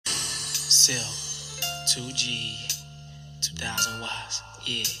Cell, 2G, 2000 watts.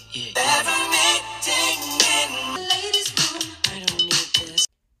 Yeah. I don't need this.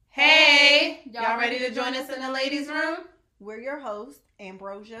 Hey, y'all ready to join us in the ladies' room? We're your hosts,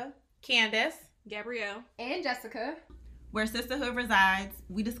 Ambrosia, Candace, Gabrielle, and Jessica. Where sisterhood resides,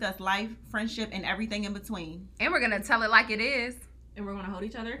 we discuss life, friendship, and everything in between. And we're going to tell it like it is. and we're going to hold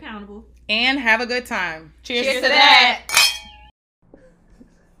each other accountable. and have a good time. Cheers to that.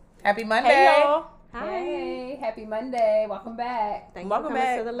 Happy Monday. Hey, y'all. Hi. Hey, happy Monday. Welcome back. Thank Welcome you for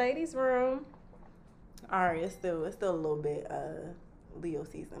coming back to the ladies' room. All right, it's still a little bit Leo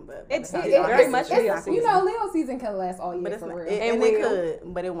season, but It's by the very time much it's Leo not season. You know, Leo season can last all year but it's for not, real. and And it will. could,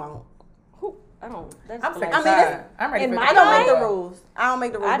 but it won't. I don't. That's I'm sick like, and tired. I'm ready in for my I don't make the mind, rules. I don't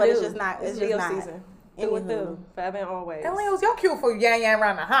make the rules, I but do. it's just not. It's just Leo not. season. Through and Anywho. through. Forever and always. And Leo's, y'all cute for yang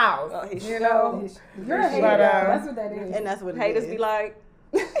around the house. Oh, he's you know? You're a hater. But, That's what that is. And that's what it Haters is. be like,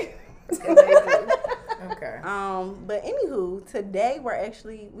 Okay. But anywho, today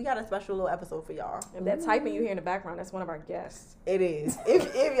we got a special little episode for y'all. if that typing you hear in the background, that's one of our guests. It is.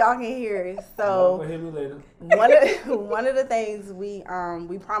 If y'all can hear it. So Hear me later. one of the things we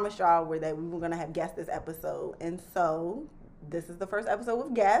promised y'all were that we were gonna have guests this episode, and so this is the first episode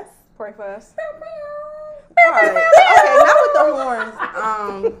with guests. Pray for us. All right. Okay, not with the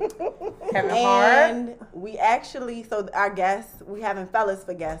horns. Having hard. And we actually, so our guests, we having fellas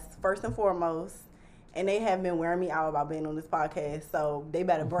for guests first and foremost, and they have been wearing me out about being on this podcast, so they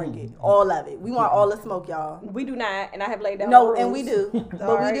better bring it, all of it. We want all the smoke, y'all. We do not, and I have laid down No, the rules. and we do, but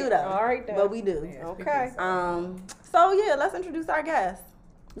All we right, do though. all right then. But we do. Okay. So yeah, let's introduce our guests.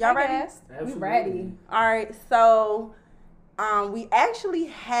 Y'all ready? Yes, we Absolutely. ready. All right, so we actually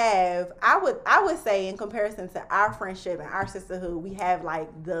have, I would say in comparison to our friendship and our sisterhood, we have like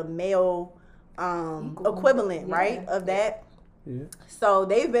the male equivalent, right, of that. Yeah. So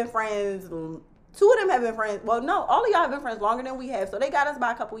they've been friends. Two of them have been friends. Well, no, all of y'all have been friends longer than we have. So they got us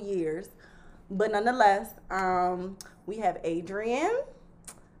by a couple years. But nonetheless, we have Adrian,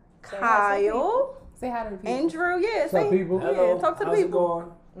 Kyle, Say hi to the people. and Drew. Yeah, What's up, people? Hello. talk to the How's people. it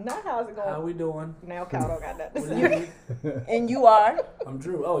going? Now, how's it going? How we doing? Now, Cal don't got What nothing do to you say. need? And you are. I'm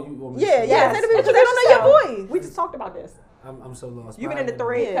Drew. Oh, you want me to Yeah, say yeah. that? Say to the people, they don't know your voice. We just talked about this. I'm so lost. You've been in the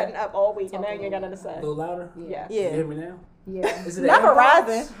thread Yeah. cutting up all week, and now you ain't got nothing to say. A little louder? Yeah. You Yeah. hear me now? Yeah. Is it Not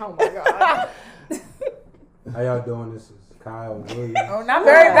AirPods? Verizon. Oh my god. How y'all doing? This is Kyle Williams. Oh, not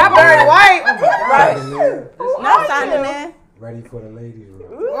very white. Oh, my Right. Signing in, Not signing in. ready for the ladies'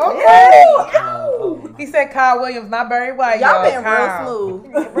 room. Okay. Oh, He said Kyle Williams, not Barry White. Y'all been Kyle. real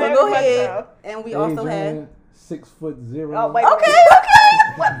smooth. Very Well, go much ahead. so. And we also have. Adrian, 6'0". Oh, wait.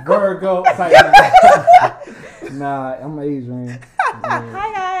 Okay. Virgo type. Nah, I'm Adrian. Yeah.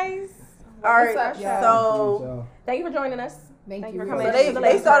 Hi, guys. All right. What's up, y'all? So. Y'all. Thank you for joining us. Thank Thank you. you for So coming.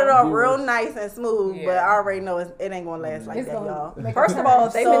 they started off real Viewers. nice and smooth, Yeah. but I already know it ain't gonna last like It's that, gonna y'all. make First a of all,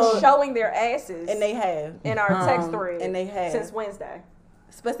 turn. they've So- been showing their asses And they have in our text thread and they have since Wednesday.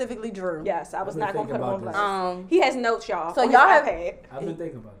 specifically Drew. Yes, I was I've not been going to put him on thinking blast. about He has notes, y'all. So on his y'all have- iPad. I've been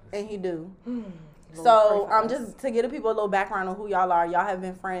thinking about this. And he do. Lord, So pray for us. just to give the people a little background on who y'all are. Y'all have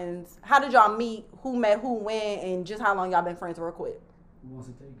been friends. How did y'all meet? Who met who when? And just how long y'all been friends real quick? Who wants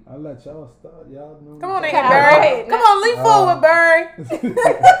to take it? I'll let y'all start. Y'all know. Come on in, Okay, Barry. go ahead. Come on, leap forward, Barry.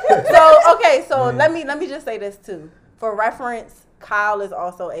 So okay, so Yeah. let me just say this too. For reference, Kyle is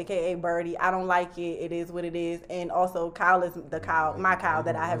also AKA Birdie. I don't like it. It is what it is. And also Kyle is my Kyle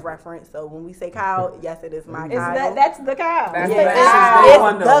that I have referenced. So when we say Kyle, yes, it is my Is Kyle. that's the cow. That's Yeah, the it's- Kyle. it's Day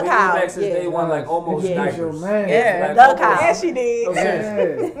one, though. the We been Kyle. back since Yeah. day one, like almost Yeah. diapers. Your man. Yeah. Like, The almost- Kyle. Yes, she did. No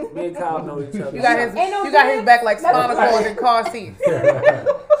sense. Yeah. Me and Kyle know each other. You got his back like spinal cord and car seats.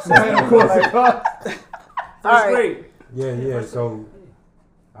 Man, of course it comes. First Alright. grade. Yeah. So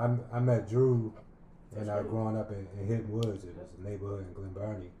I met Drew and growing up in Hidden Woods. It was a neighborhood in Glen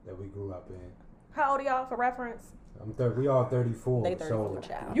Burnie that we grew up in. How old are y'all for reference? We all 34. They 34 so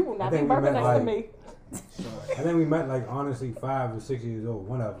child. You will not I be think we burping met, next like- to me. I think we met like honestly 5 or 6 years old,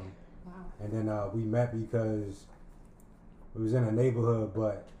 one of them. Wow. And then we met because we was in a neighborhood,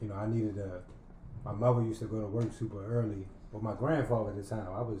 but you know I needed my mother used to go to work super early. Well, my grandfather at the time,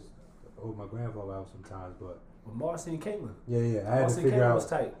 I was over my grandfather out sometimes, but With Marcy and Caitlin. yeah, I had Marcy to and figure Caitlin out. was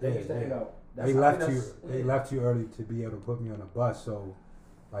tight. They Yeah, used to hang yeah. out. They left too early to be able to put me on a bus, so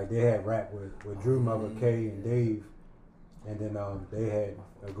like they had rap with Drew, mother Kay, and Dave, and then they had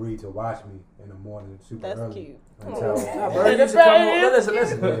agreed to watch me in the morning super That's early cute. until. Nah, Birdie used to come on. Listen.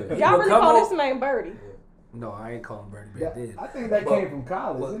 Yeah. He Y'all would really come call on- this man Birdie? No, I ain't calling Birdie, but I did. I think that came from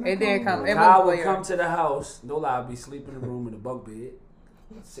college. Well, isn't It did come. It Kyle was would weird. come to the house. No lie, I'd be sleeping in the room in the bunk bed.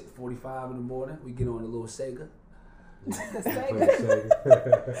 6:45 in the morning. We get on a little Sega.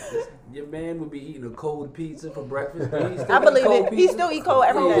 Your man would be eating a cold pizza for breakfast. I believe it. He still eat cold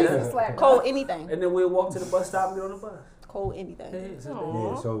every day. Yeah. Cold anything. And then we'll walk to the bus stop and get on the bus. Cold anything.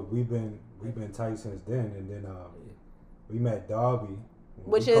 Yeah, so we've been tight since then, and then we met Darby,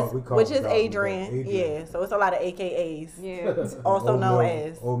 Which is Adrian. Yeah, so it's a lot of AKAs. Yeah. Also known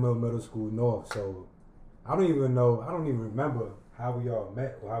as Old Mill Middle School North. So I don't even remember how we all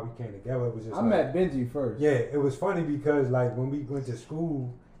met or how we came together. It was just I met Benji first. Yeah, it was funny because like when we went to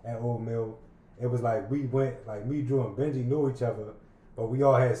school at Old Mill, it was like we went like me, Drew, and Benji knew each other, but we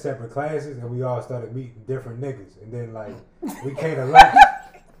all had separate classes and we all started meeting different niggas, and then like we came to lunch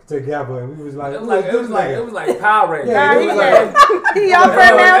together and we was like it was like Power Rangers. Nah, It was like- he your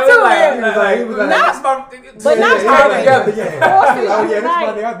friend now too. He was like, but not Power Rangers. Oh yeah, that's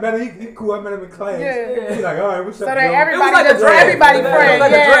funny. I met him. He cool. I met him in class. Yeah. He's like, all right, what's up? So that yo? everybody like a just draft. everybody It was friend.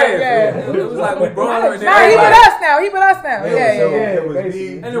 like a draft. Yeah. It was like we brought him. Nah, he with us now. He with us now. So Yeah. it was basically.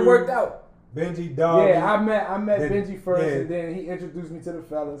 me, And Drew, it worked out. Benji, Darby. Yeah, I met Then- Benji first, yeah. and then he introduced me to the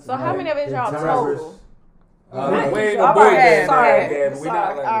fellas. So how many of it then y'all Tyrus. total? Way All to boy right, band. sorry. Band. We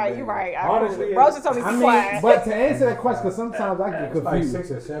not like All right, the you're band. right. Honestly, Bro just told me to I be mean, quiet. but to answer that question, because sometimes I get It's like confused.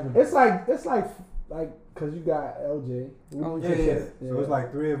 6 or 7. It's like because you got LJ. So it's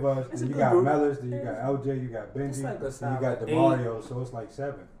like 3 of us. It's Then a you good got group. Mellors. Then you got LJ. You got It's Benji. like a Then you solid got 8. DeMario. So it's like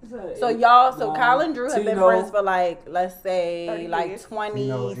 7. So y'all, so Kyle and Drew have been Tino. friends for like, let's say, 30 like years.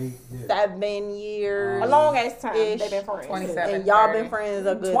 27 years. A long ass time Ish. they've been friends. 27. And y'all 30. been friends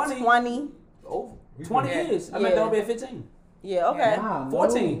a good 20. 20. Over 20 years. I Yeah. met Darby at 15. Yeah, okay. Nah,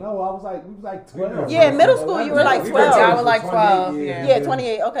 14. No, I was like, we was like 12. Yeah, middle school, you were like 12. Y'all were like 12, Yeah,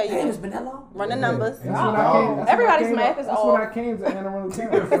 28. Okay, Damn, it's yeah. been that long. Run the numbers. That's when I came- that's Everybody's when I math came- is That's old. when I came to Anne Arundel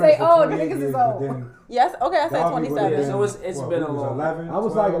County. Because they old, niggas is old. Yes, okay, I said 27. So it's been a long- 11. I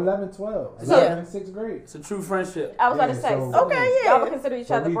was like 11, 12. So- 11, 6th grade. It's a true friendship. I was about to Yeah, say. so- So Okay, y'all would yeah. consider each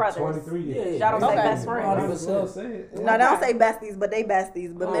So other we brothers. 23 years. Yeah. Y'all don't say Okay. best friends. I was well said. No, they don't say besties, but they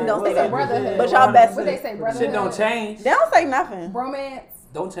besties. But men don't say It's a that. brotherhood. But y'all What they besties. say, brotherhood? Shit don't change. They don't say nothing. Bromance.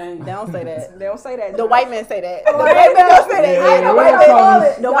 Don't change. They don't say that. They don't say that. The white men say that. The white white men don't say I that. know The what white y'all men- call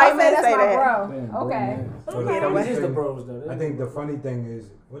it. the Y'all white say men that's say my that. bro. Okay. So Yeah, the we funny just the thing- bros though. I think the funny thing is,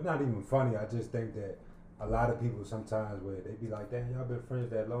 well, not even funny. I just think that a lot of people sometimes where they be like, "Damn, y'all been friends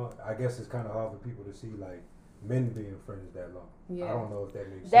that long." I guess it's kind of hard for people to see like men being friends that long. Yeah. I don't know if that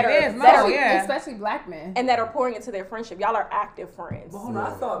makes That sense. are- It is, no, that are- yeah. Especially black men. And that are pouring into their friendship. Y'all are active friends. But hold on, I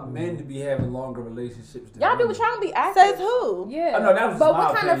thought men to be having longer relationships. Than Y'all do women. what y'all be active. Says who? Yeah. I know, that was but my what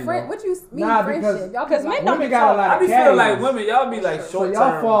kind of opinion, friend? though. What you mean Nah, friendship? because- Y'all be because like, men don't Women be got a lot I of be feeling like carries. women, y'all be like So short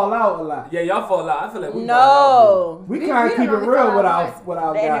y'all term. fall out a lot. Yeah, y'all fall out. I feel like we fall out. No. We We- kind we of keep it don't really real fall with out our much. with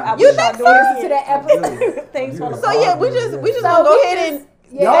our And I guys. You wish think y'all so? doing Listen to that episode. things for the So yeah, we just So gonna go we ahead just- and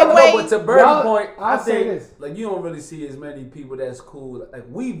Yeah. No, Wait. but to Birdie's Y'all- point, I I'll say think this. like you don't really see as many people that's cool. Like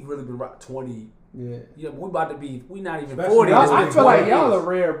we've really been rock 20. Yeah. Yeah, we about to be. We not even Especially 40. y'all- It's I been feel like 20 y'all a years.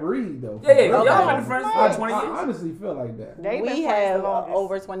 rare breed though. Yeah, yeah. Okay. Y'all been friends for I, 20 I years. honestly feel like that. They we been friends have the longest.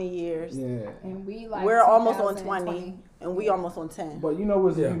 over 20 years. Yeah. And we like We're almost on 2020. 20, and we almost on 10. But you know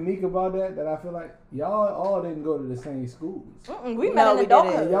what's Yeah. unique about that? That I feel like y'all all didn't go to the same schools. We No, met in we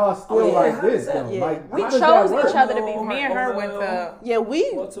adulthood. didn't. And y'all still Oh, yeah. like How this does that- though. Yeah. Like We how does chose that work? each other to be Me and her went to. Yeah, we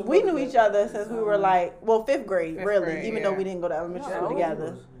What's knew each other since we were like, well, fifth grade, Fifth really, grade, even yeah. though we didn't go to elementary school No.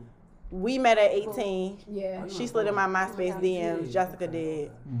 together. We met at 18. Yeah. She slid in my MySpace DMs. Jessica did,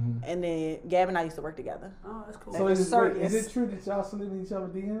 Mhm. and then Gab and I used to work together. Oh, that's cool. So is Serious. it true that y'all slid in each other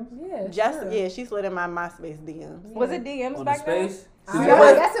DMs? Yeah. Just sure. yeah, she slid in my MySpace DMs. Was it DMs on the back then? space. I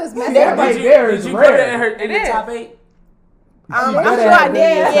that- guess it was messy. that right there Did is you put it in rare. her in It the is. top 8? I'm That sure I had did.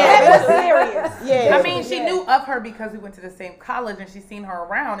 been- Yeah, That was serious. yeah. I mean, she knew of her because we went to the same college and she seen her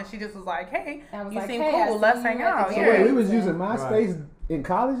around and she just was like, hey, I was you like, seem hey, I cool. see Let's you hang at the out. game. So Yeah. wait, we was using MySpace in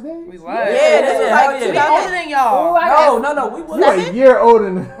college days? We was. Yeah, this was Yeah, like hell yeah. We 2000. older than y'all. Oh, I No, we You wasn't. a year older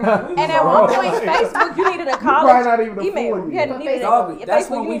than And at one point, Facebook, you needed a probably college not even a email. 4 You had years. needed Dog, a that's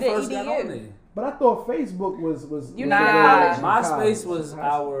Facebook. when You we needed first got on EDU. there. But I thought Facebook was You Nah. needed a college. MySpace was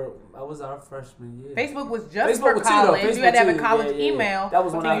our freshman year. Facebook was just Facebook for was too, though. college. You had to have a Facebook too. college Yeah, yeah. email That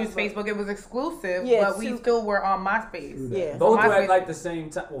was when to I- use Facebook. It was exclusive, Yeah, but we too. still were on MySpace. Yeah. Both were MySpace- at like the same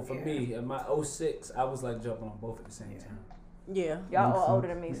time. Well, for me, in my 06, I was like jumping on both at the same time. Yeah. Y'all Makes are older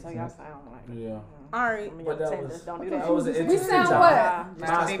sense. than me, so Makes y'all sense. sound like. Yeah. All right. But that Attenders, was, don't do that that. was an We interesting sound time. what?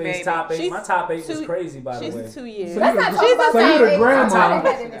 MySpace top 8. She's My top 8 was two- crazy, by the way. She's 2 years. So Let's you not the- talk about so you that the age. grandma. I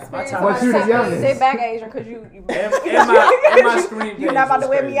had an experience top- with But you the my youngest. Sit back, Adrian, because you And my screen you're not about to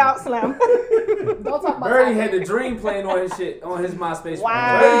wear me out, Slim. Don't talk about Birdie that. had the dream playing on his shit, on his MySpace.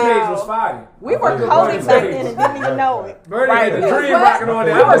 Wow. Birdie page was fire. We were Yeah, coding Birdie back page. then and didn't even know it. Birdie Right. had the dream What? rocking on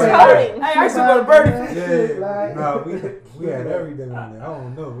there. We I was was like, coding. hey, I used to go to Birdie. Yeah, no, we had everything on there. I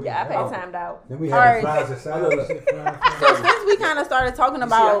don't know. Yeah, I paid timed out. Then we All had right. the flies aside. So since we kind of started talking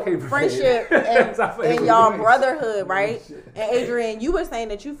about I can't friendship forget. and y'all brotherhood, right? And Adrian, you were saying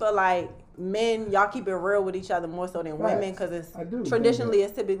that you feel like men, y'all keep it real with each other more so than women because it's I do. traditionally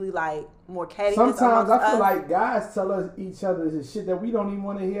it's typically like more cattiness. Sometimes amongst I feel us. like guys tell us each other the shit that we don't even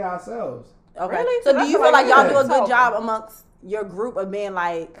want to hear ourselves. Okay. Really? So So do you that's feel like y'all like do a talking. good job amongst your group of being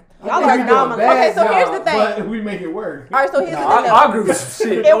like Y'all I are think we do a anomalous. bad Okay, so here's the job, thing. but we make it work. all right, so here's the thing. Our group is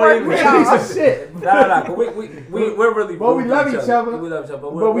shit. It Don't worked even- for y'all. Piece of shit. Nah. We're really But we rude love to each other. We love each other,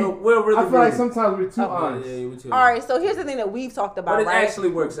 but But we're really I feel like rude. sometimes we're too Yeah, honest. we're too All right, so here's the thing that we've talked about, But it right? actually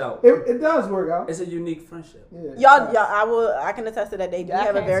works out. It does work out. It's a unique friendship. Yeah. Y'all, I can attest to that. They do Yeah, I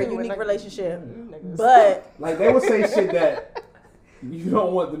have a can very too, unique like- relationship, Niggas. but Like they would say shit that you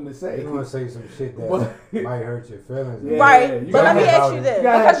don't want them to say. You want to say some shit that But- might hurt your feelings. Yeah, right. you But let gotta me have- ask you this. you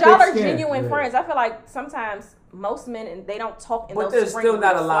gotta Because have y'all thick are skin. genuine Yeah. friends. I feel like sometimes most men and they don't talk in But those there's spring still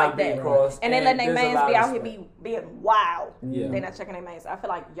not a groups line like being that. crossed. And they let their there's a mans lot be of out here respect. being wild. Yeah. They're not checking their mans. I feel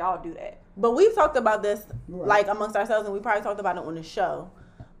like y'all do that. But we've talked about this Right. like amongst ourselves, and we probably talked about it on the show.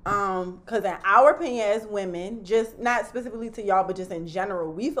 Because in our opinion as women, just not specifically to y'all, but just in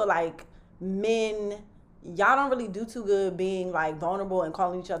general, we feel like men, y'all don't really do too good being like vulnerable and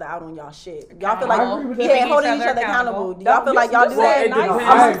calling each other out on y'all shit. Y'all feel I like agree with yeah, that. holding each other accountable. Do y'all feel like y'all do Well, that? it Nice. depends.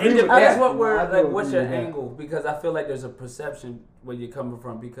 I agree It with depends that. what we're I do like. What's agree your with that. angle? Because I feel like there's a perception where you're coming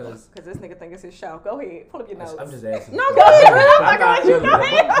from. Because Because this nigga think it's his show. Go ahead. Pull up your notes. I'm just asking. No, go ahead, bro. I'm not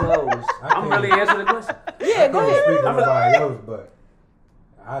really. I'm close. I I'm can't- really answering the question. Yeah, go I can't ahead. speak to I'm nobody else, but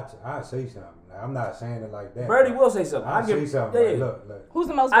I say something. I'm not saying it like that. Birdie will say something. I say something. Yeah. Like, look. Who's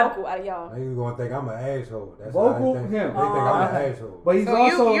the most I- vocal out of y'all? Now you gonna think I'm an asshole. That's Vocal, how they think. him. They think I'm an asshole. But he's So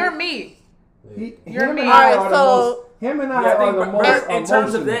also you're me. You're him me. and I Alright, are the so- most. Him and I Yeah, I are think the Bird, most in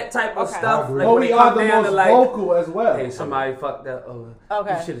terms of emotional. that type of Okay. stuff, I agree. like But when we it are comes the down most to like, vocal as well. hey, somebody fucked up.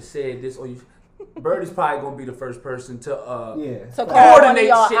 Okay. You should have said this, or you. Birdie's probably gonna be the first person to Yeah. So call one of coordinate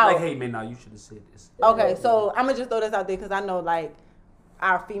y'all shit. out. Like, hey man, now you should have said this. Okay, so I'm gonna just throw this out there because I know like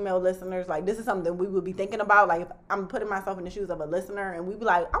our female listeners, like this is something that we would be thinking about. Like if I'm putting myself in the shoes of a listener, and we be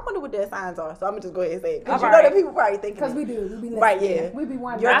like, I wonder what their signs are. So I'm gonna just go ahead and say it because you know Alright. that people probably thinking. Because it. we do. We be Right, listening. yeah. We be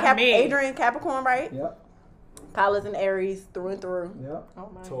wondering. You're Not me. Adrian Capricorn, right? Yep. Kyla's an Aries through and through. Yep. Oh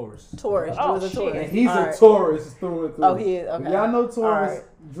my. Taurus. Taurus. Oh, Drew's a shit. Taurus. And he's Alright. a Taurus through and through. Oh, he is? Okay. Y'all know Taurus. Alright.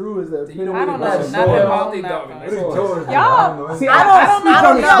 Drew is the epitome I don't of know a nothing Taurus. about They nothing. What are you Taurus do? Y'all- I don't know See, anything. I don't speak know.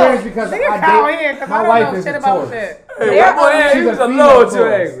 from experience because Nigga I call date. in because My I wife don't know is shit a about Taurus. shit. Hey, They're my boy, She's he's a a female little too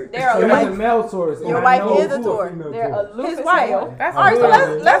Taurus. angry. They're So a he's a like, male Taurus. Your and wife I know is a Who Taurus. female they're Taurus? aloof His as wife. hell. That's All right, so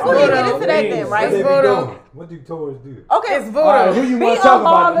voodoo. let's go ahead and get voodoo. into that then, What right? they be voodoo. doing? What do Taurus do? Okay. It's All right, who voodoo. you Be want to talk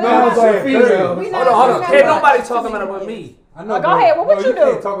about? The a males or mother. females? We Hold on. not- Can't nobody talking about it but me. I know. Go but- ahead, what would no, you do?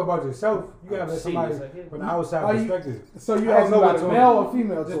 can't talk about yourself. You gotta let See, somebody it's like it. from the outside Are you- perspective. So you I don't asked know about what a Taurus male is. or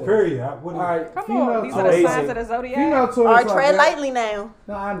female Just Taurus? period. What All do right, Come female on. These are Taurus. the Amazing. signs of the zodiac. Female Taurus All right, are tread very- lightly now.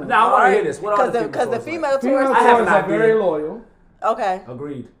 No, I know. Now I want to hear this. What are Because the female Female Taurus. I have Taurus an are idea. very loyal. Okay.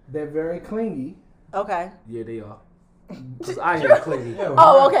 Agreed. They're very clingy. Okay. Yeah, they are. Cause I ain't clingy. Yeah,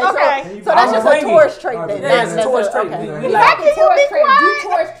 Oh, okay. Okay. So that's just a Clingy. Taurus trait Alright, then. yeah, That's That's Taurus a- trait. okay. We like. Taurus traits. Do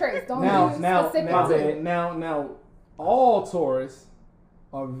Taurus traits. Don't Now, do now, specific now, to- now, all Taurus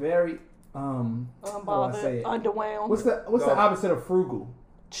are very how do I say it? Underwhelmed. What's the opposite of frugal?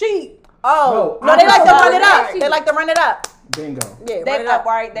 Cheap. Oh, No, no, they like to run it up. Cheap. They like to run it up. Bingo. Yeah, run They it up.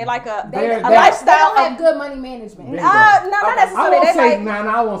 right. They like a They They're- don't lifestyle. have good money management. Bingo. No, not Okay. necessarily. I won't They say like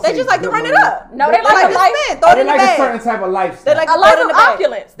nah, I won't They say just like to good run it money. up. No, they They like like to to like. spend. Throw it They in the like a certain bag. type of lifestyle. They like A to throw life it in of the bag.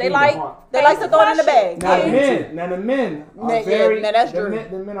 opulence. They like. They like to throw it in the bag. Now Yeah. the men are Yeah, very. now that's the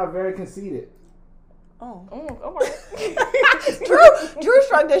true. men are very conceited. Oh. Okay. Drew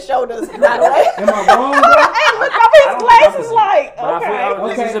shrugged his shoulders, by the way. Am I wrong, bro? Hey, look up his glasses. Like, But I feel okay.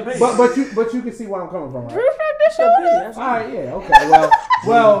 like this is a Okay, big. but you can see where I'm coming from, right? Drew shrugged his shoulders. All right, yeah, okay.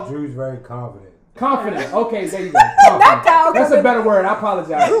 Well, Drew's very confident. confident. Okay, there you go. Confident. That's a better word. I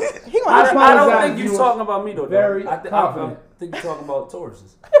apologize. He I, gonna I don't apologize, think you you're were talking about me though. very I confident. think you're talking about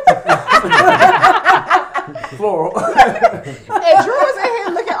Tauruses. Floral. And Drew is in here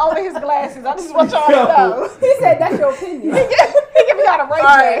looking over his glasses. I just want y'all to know. He said that's your opinion. He give me got a Ray All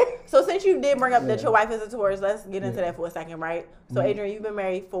right. J. So since you did bring up that Yeah. your wife is a Taurus, let's get into Yeah. that for a second, right? So Mhm. Adrian, you've been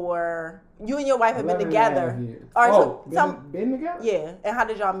married for you and your wife have been 11 and a half together. years. All right. Oh, So been together? yeah. And how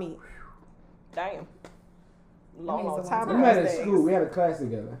did y'all meet? Damn. Long Long time time We ago. met at school. We had a class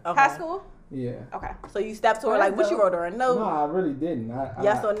together. Okay. High school? Yeah. Okay. So you stepped to her like what you wrote her a note? No, I really didn't.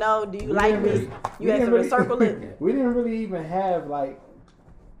 Yes or no? Do you we like didn't me? really- You we had to didn't really- recircle it. We didn't really even have like.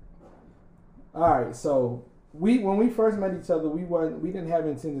 All right, so when we first met each other, we didn't have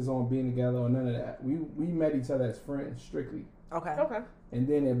intentions on being together or none of that. We met each other as friends strictly, Okay. Okay. and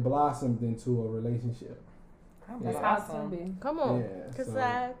then it blossomed into a relationship. That's Yeah. awesome. Come on. Yeah, 'Cause so,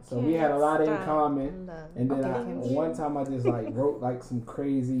 I so we had a lot in can't common, stop and then Okay. one time I just like wrote like some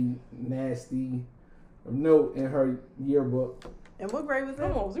crazy nasty note in her yearbook. And what grade was Come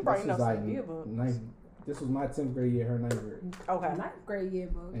that? on, you This probably know was like some yearbook. this was my 10th grade year, her 9th grade. Okay. Ninth grade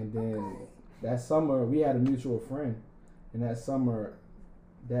yearbook. And then that summer, we had a mutual friend. And that summer,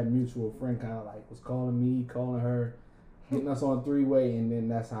 that mutual friend kind of like was calling me, calling her, getting us on three-way, and then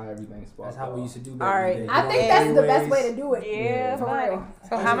that's how everything sparked. That's how we off. used to do All back in right. the day. I Get think on that's the best freeways. way to do it. Yeah, For buddy. real. So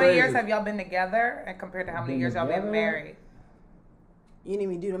That's how many years crazy. have y'all been together, and compared to how many Been years y'all together? been married? You need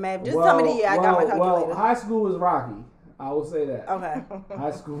me to do the math. Just tell me the year. I got my calculator. Well, high school was rocky. I will say that. Okay.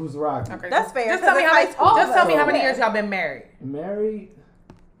 High school was rocky. Okay, That's fair, Just tell 'cause me it's how many. high school. Just tell me how many Yeah. years y'all been married. Married,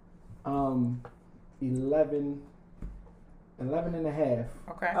 11 and a half.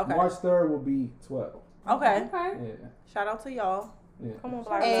 Okay. Okay. March 3rd will be 12. Okay. Okay. Yeah. Shout out to y'all. Yeah. Come on,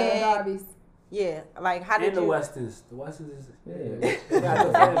 Shout Black. out to the And- Darbies. Yeah. Like how did And the you? Westerns. The Westerns is Yeah.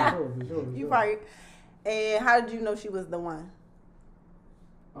 yeah. For sure. You right. And how did you know she was the one?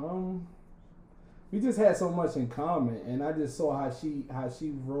 We just had so much in common, and I just saw how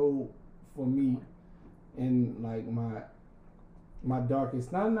she rode for me in like my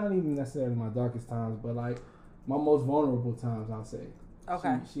darkest, not even necessarily my darkest times, but like my most vulnerable times, I'll say.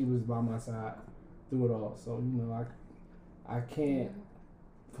 Okay. She was by my side through it all. So I can't,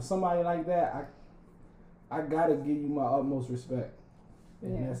 for somebody like that, I gotta give you my utmost respect,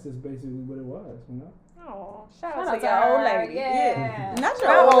 and Yeah. that's just basically what it was, you know. Oh, shout Shout out out to your old her. lady. Yeah. Not Not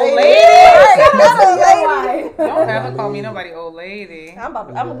your old old lady. lady. Not old Your lady. wife. Don't ever call me nobody old lady. I'm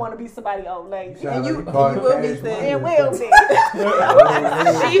gonna want to be somebody old lady. Sound And like you part of will be Cash saying- Money. It will be.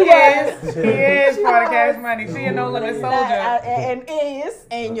 She is part of Cash Money. She a no limit soldier. And is.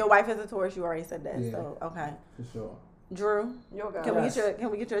 And your wife is a Taurus. You already said that. Yeah. So okay. For sure. Drew, Your girl. can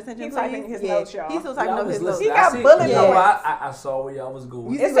we get your attention? He's please? typing his notes, y'all. He's still typing Y'all up was his notes. listening. He got I see- bullet you know points. what? I saw where y'all was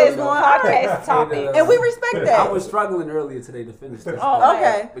going. You It see says what's going podcast on? topic. And we respect I that. was struggling earlier today to finish this. Oh,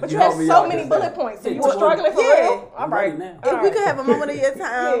 Okay. But you you had helped me so out many just bullet now. points. So Yeah, you were struggling for Yeah. real? I'm All right. ready now. If we could have a moment of your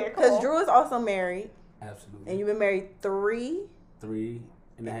time, Yeah, because come on. Drew is also married, Absolutely. and you've been married 3,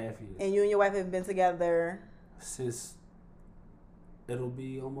 3.5 years. and you and your wife have been together. Since it'll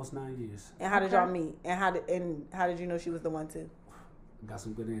be almost 9 years. And how did y'all meet? And how did you know she was the one too? Got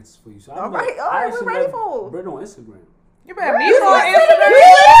some good answers for you. So All right, we're ready for it. Britt on Instagram. You better meet You her on said Instagram. you in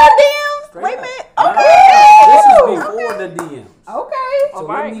her DMs? Straight Wait a up. minute. Nah, Okay. This is before the DMs. Okay. So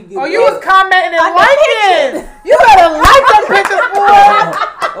Alright. let me get Oh, you was commenting and liking. You better like them pictures, boy.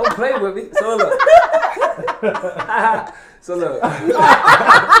 Don't play with me. So look. So look.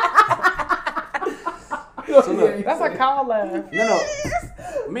 So look. That's a call laugh. No.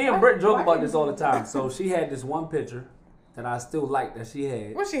 Me and Britt joke about this all the time. So she had this one picture that I still like that she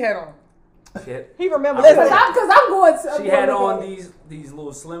had. What she had on? She had, He remembers. Because I'm going to. she had on these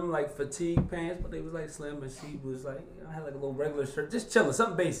little slim like fatigue pants, but they was like slim, and she was like, I had like a little regular shirt, just chilling,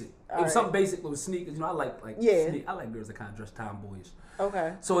 something basic. It was something basic, little sneakers. You know, I like Yeah. I like girls that kind of dress tomboyish.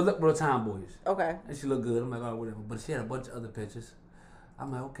 Okay. So it looked real tomboyish, Okay. and she looked good. I'm like, oh, whatever. But she had a bunch of other pictures.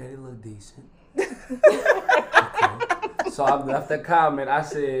 I'm like, okay, they look decent. Okay. So I left that comment. I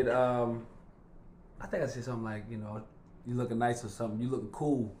said, I think I said something like, you know, you looking nice or something. You looking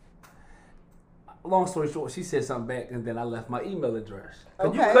cool. Long story short, she said something back, and then I left my email address.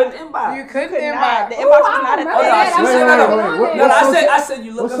 Okay. You couldn't inbox. You couldn't Could not. inbox. The inbox was not I at remember Oh, no, that. she I said- was no, on wait, it. No, What social- I said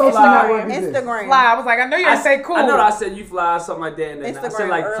you What looking social fly. network is this? Instagram. Fly. I was like, I know you didn't say cool. I know I said you fly, something like that, and then I Instagram said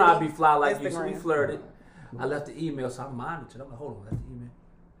like early. trying to be fly like you. So we Instagram. flirted. I left the email, so I monitored. I'm like, hold on, left the email.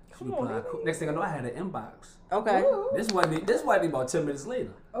 She replied. Cool. Next thing I know, I had an inbox. Okay. This wasn't about 10 minutes later.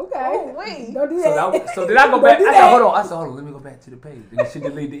 Okay. Oh, wait. Don't do So, that. so did I go back? Don't do I said, that. hold on. I said, hold on. Let me go back to the page. And she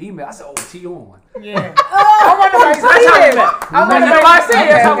deleted the email. I said, oh, she on. Yeah. I wonder why you That's how we said met. it. I wonder That's why how you I said said it.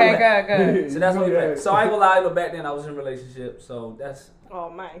 That's how we Okay, met. good, good. So that's how we met. So I ain't gonna lie. You know, back then I was in a relationship. So that's Oh,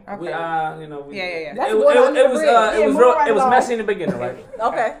 man. Okay. we you know we, Yeah. That's It, going on it the was bridge. it was move real. right It was along. messy in the beginning, right?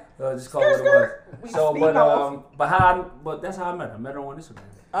 Okay. Just call it what it was. So, speak off. but that's how I met her. I met her on Instagram.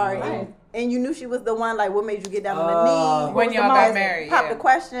 All right. And you knew she was the one. Like, what made you get down on the knee? What when was y'all the got most- married, Pop yeah. the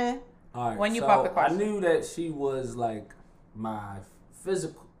question. All right, When you so popped the question. I knew that she was like my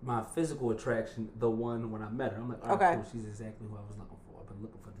physical attraction, the one when I met her. I'm like, all right, Okay. cool, she's exactly who I was looking for. I've been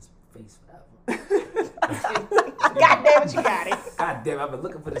looking for this face forever. God damn it, you got it. God damn, I've been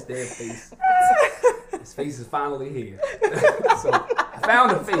looking for this damn face. This face is finally here. So I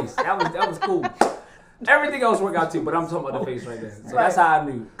found the face. That was cool. Everything else worked out too, but I'm talking about the face right there. So that's how I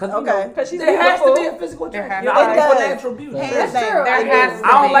knew. Okay. Because she's There has to beautiful. be a physical attraction. There You know, has I'm to for be. natural beauty. Hands down. There I has do. to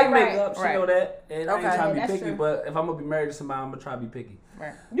I don't be. like Right. makeup. She Right. know that. And I ain't Okay. trying to be That's picky, true. but if I'm going to be married to somebody, I'm going to try to be picky.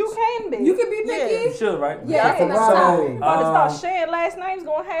 Right. You can be. You can be Yeah. picky. You should, right? Yeah, So, that's right. fine. You about to start Um, sharing last names,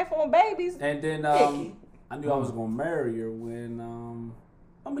 going half on babies. And then Picky. I knew I was going to marry her when,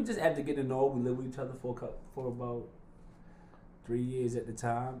 we just after getting to know her, we lived with each other for about 3 years at the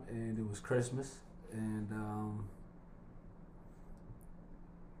time, and it was Christmas, and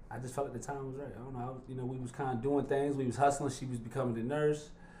I just felt like the time was right. I don't know, we was kind of doing things. We was hustling. She was becoming the nurse.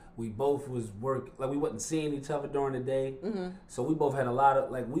 We both was we wasn't seeing each other during the day. Mm-hmm. So we both had a lot of,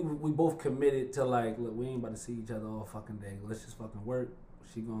 we both committed to, look, we ain't about to see each other all fucking day. Let's just fucking work.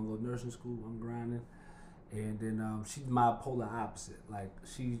 She gonna go to nursing school. I'm grinding. And then she's my polar opposite. Like,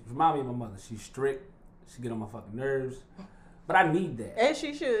 she remind me of my mother. She's strict. She get on my fucking nerves. But I need that. And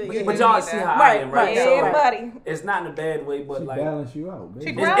she should. But Yeah. But y'all see how I Right, am, right? right. So Yeah, buddy. it's not in a bad way, but She like balance you out, baby.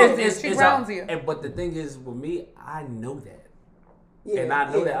 She grounds you. She it's grounds you. But the thing is, with me, I know that, Yeah, and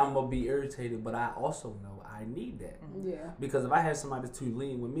I know yeah. that I'm gonna be irritated. But I also know I need that Yeah. because if I have somebody that's too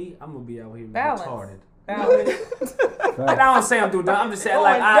lean with me, I'm gonna be out here Balance. retarded. Balance. And I don't say I'm doing dumb. I'm just saying,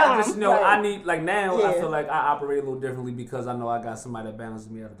 like, I just know Right. I need, like, now I Yeah. feel like I operate a little differently because I know I got somebody that balances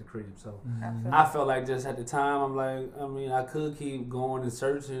me out at the crib. So I felt like just at the time, I'm like, I could keep going and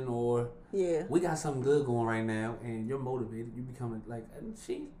searching, or Yeah. we got something good going right now, and you're motivated. You become like, and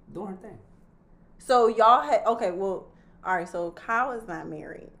she doing her thing. So y'all had all right. So Kyle is not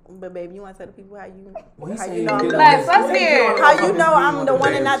married, but baby, you want to tell the people how you know I'm the Let's hear it. How you know I'm the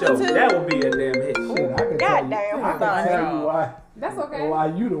one and not the two? That would be a damn hit. Shit, I can God damn. I can tell you why. That's okay. Why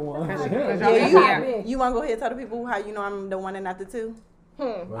you the one? Cause Yeah. y'all Yeah, in you, here. you want to go ahead and tell the people how you know I'm the one and not the two?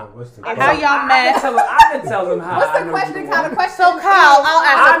 Well, what's the How y'all met? I can tell them how. What's I the know question? you Kind of the question. So Kyle, I'll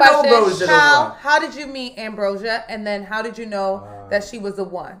ask I a know question. Ambrosia the Kyle, one. how did you meet Ambrosia, and then how did you know that she was the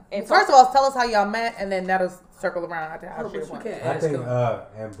one? And First of all, tell us how y'all met, and then that'll circle around to how one. she But you won. can't I ask think them.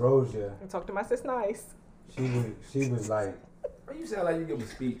 Ambrosia, Talk to my sis nice. she was like You sound like you give a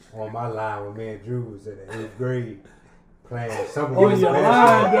speech. on my line when me and Drew was in the 8th grade playing some Oh, of these your line,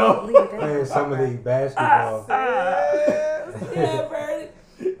 basketball. though. Playing some of these basketball. Yeah,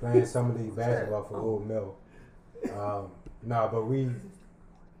 Birdie. Playing some of these basketball for Old Mill. But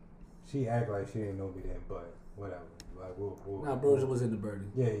she act like she didn't know me then, but whatever. Like we'll Brosia was in the Birdie.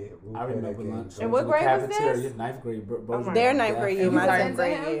 Yeah. We'll I play that remember game. lunch. And what grade was this? Cafeteria, 9th grade. Brosia. Their 9th grade year, my Right. 10th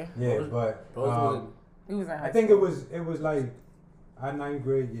grade year. Yeah, but Brosia was He was in high I think it was like our 9th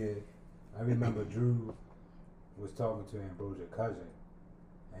grade year. I remember Drew was talking to Ambrosia's cousin,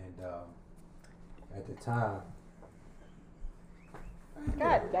 and at the time,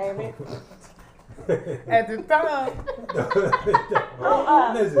 God damn it. At the time.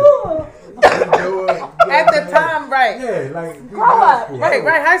 Listen, At the time, right. yeah, like Grow up. Right,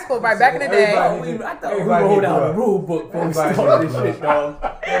 high school, right, back in the day. Everybody- I thought we everybody rolled need to out grow a up. rule book before we Everybody started need to this shit, dog.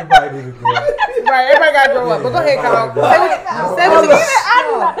 Everybody need to grow up. Right, everybody got to grow up. But go ahead, Kyle. Say what you I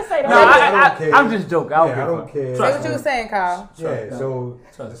did not say that. No, I don't care. I'm just joking. I Yeah, I don't care. Say what you were saying, Kyle. Yeah, so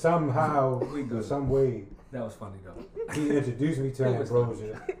Trust me. somehow, or some way, That was funny, though. he introduced me to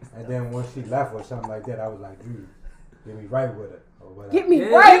Ambrosia, and then when she left or something like that, I was like, Drew, get me right with her, or whatever. Get me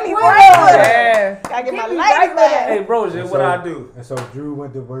Yeah. right. me with right. it. Yeah. I get my me life right back. Hey, Brosia, And what so- I do? And so Drew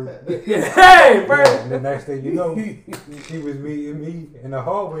went to work. Hey, bro. Yeah, and the next thing you know, she was meeting me in the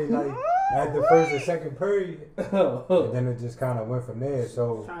hallway, like at the first and second period, and then it just kind of went from there.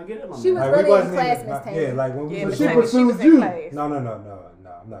 So Trying to get it on She was like, we really wasn't in class, even, Miss like, Taylor. yeah, like when we Yeah, was but She she was pursued in you. class. No,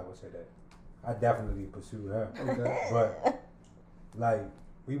 I'm not gonna say that. I definitely pursued her, but like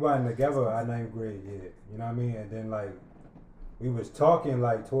we wasn't together our 9th grade year. You know what I mean? And then like we was talking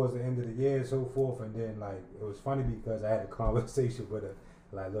like towards the end of the year and so forth. And then like it was funny because I had a conversation with her.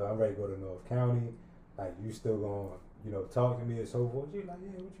 Like, look, I'm ready to go to North County. Like, you still gonna talk to me and so forth? She was like,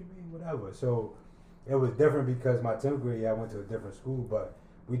 yeah, what you mean, whatever. So it was different because my 10th grade year I went to a different school, but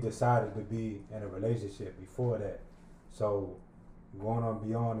we decided to be in a relationship before that. So going on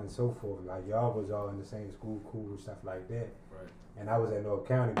beyond and so forth. Like y'all was all in the same school, cool and stuff like that. Right. And I was at North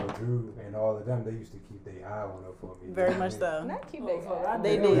County, but Drew and all of them, they used to keep their eye on her for me. Very much so. Not keep they eye.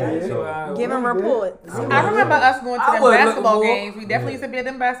 They Yeah, did. so- Giving reports. I remember us going to I them wasn't basketball looking for- games. We definitely used to be at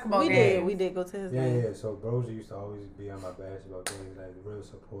them basketball We games. did. We did go to his Yeah, game. yeah. So Brosia used to always be on my basketball games, like real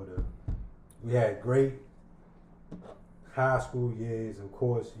supportive. We had great high school years, of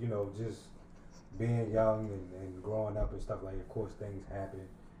course, you know, just being young and growing up and stuff like that. Of course, things happen,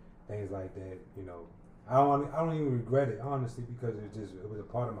 things like that, you know. I don't even regret it, honestly, because it was a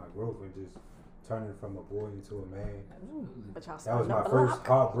part of my growth and just turning from a boy into a man. But y'all That was spun my the first block.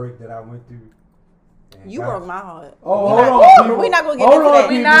 heartbreak that I went through. And You God- broke my heart. Oh, We hold not- on, people. we not gonna get Hold into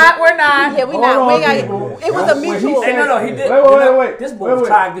on, that. We're not. Yeah, we Hold not. on, We ain't people. got. It was a When he mutual. Hey, no, he did. Wait. This boy Wait, was wait.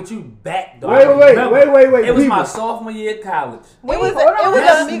 trying to get you back, though. Wait. Remember, It was my people. sophomore year of college. It was. This It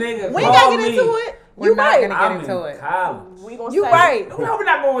was a. nigga We ain't called gotta get me. into it. We're You not right. gonna get I'm into in it. college. We gonna You say right. No, we're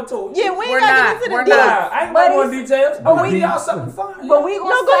not going to it. Yeah, we We're ain't gotta not. get into We're the not. details. I ain't But going to he's- details. but I'm going to we- give y'all something fun. But we gonna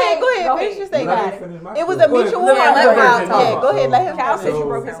No, go ahead. Go say- ahead. Finish your Let me statement. finish my It was a story. mutual. Let Yeah, me let finish him my Yeah, go ahead. Let him Cal finish. said she So-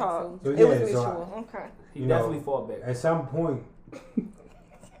 broke his heart. So, It was yeah, so mutual. Okay. He you know, definitely fought back. at some point,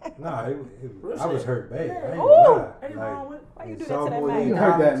 nah, I was hurt bad. I ain't Ooh. gonna lie. Ain't Like, wrong with it. Why you in do that to that sophomore man? year You in hurt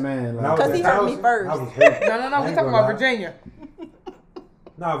that college, man. when I Like, was 'Cause he at hurt me Towson, first. I was hurt. No. I We ain't talking gonna about lie. Virginia.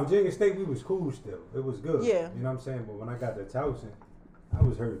 Nah, Virginia State, we was cool still. It was good. Yeah. You know what I'm saying? But when I got to Towson, I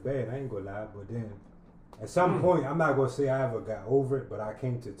was hurt bad. I ain't gonna lie. But then, at some point, I'm not gonna say I ever got over it, but I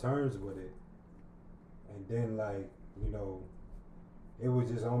came to terms with it. And then, like, you know, it was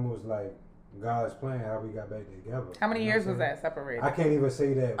just almost like God's plan how we got back together. How many You know years what was I'm saying? that separated? I can't even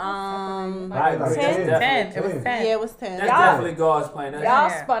say that. I agree. 10? That's 10. definitely- It was 10. Yeah, it was 10. That's Y'all- definitely God's plan. That's, Y'all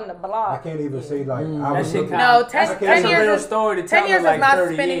Yeah. spun the I block. can't even say like I that was shit looking. No, kind 10 that's, 10 that's a years real is- story to 10 tell years in like is not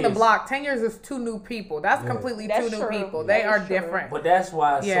 30 spinning years. the block. 10 years is two new people. That's Yeah. completely That's two new true. people. That They is are true. different. But that's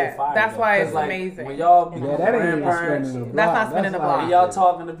why it's Yeah, so fire. that's though. why 'Cause, it's like, amazing. When y'all become Yeah, that ain't even grandparents, spinning the block. That's not spinning the like- block. when y'all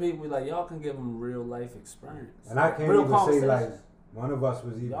talking to people, like y'all can give them real life experience. And I can't real even say like conversations. one of us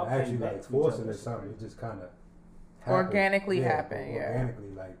was even Y'all actually came back like to each forcing other. or something. It just kind of Organically happened, yeah.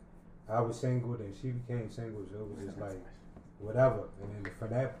 Organically, like I was single, then she became single, so it was just like whatever. And then from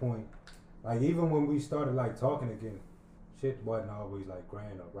that point, like even when we started like talking again, shit wasn't always like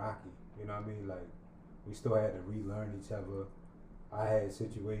grand or rocky. You know what I mean? Like we still had to relearn each other. I had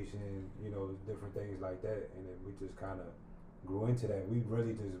situations, you know, different things like that, and then we just kind of grew into that. We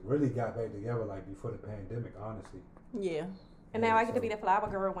really got back together like before the pandemic, honestly. Yeah. And now I get to be the flower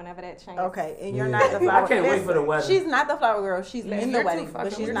girl whenever that changes. Okay, and you're Yeah. not the flower. I can't wait for the wedding. She's not the flower girl. She's Yeah, in you're the too wedding, but fucking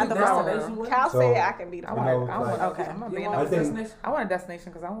she's weird. not the flower girl. Destination wedding? Cal So, said I can be the I you want, know, I want, like- Okay. I'm gonna You be in want I a think- destination? I want a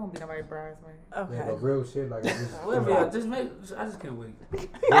destination because I won't be nobody's bridesmaid. Okay. Yeah, but real shit, like I just, Well, yeah, just make. I just can't wait. You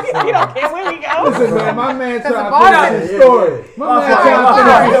don't care where we go. Listen, man, my man Because trying the to bar- finish his Yeah, story. yeah. My man Bar-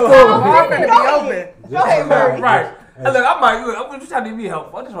 trying to finish his story. Bar finna be open. just from my- Right. as- Look, I'm just trying to be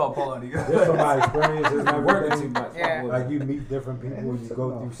helpful. I just want to party. just from my experiences and I'm working too everything, much. Yeah. like you meet different people, you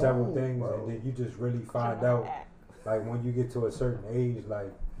go through several things, and then you just really find out, like when you get to a certain age,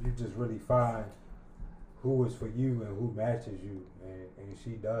 like you just really find who is for you and who matches you, and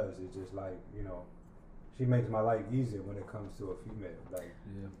she does. It's just like, you know, she makes my life easier when it comes to a female. Like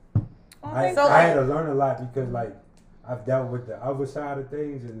Yeah. So, I had to learn a lot because like I've dealt with the other side of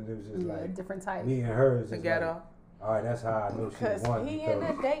things, and it was just Yeah, like different type. me and her is The just ghetto. like, all right, that's how I know she Because won. he in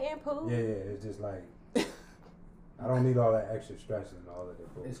because- the dating pool. yeah, it's just like I don't need all that extra stress and all of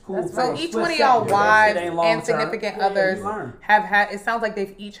that. It's cool. That's for So a each split one of y'all second. wives It ain't long and term. significant Yeah, others you learn. have had. It sounds like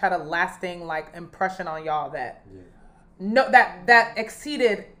they've each had a lasting like impression on y'all that Yeah. no that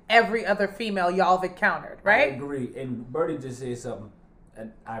exceeded every other female y'all have encountered, I right? agree. And Bertie just said something,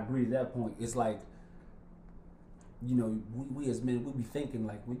 and I agree to that point. It's like, you know, we as men, we be thinking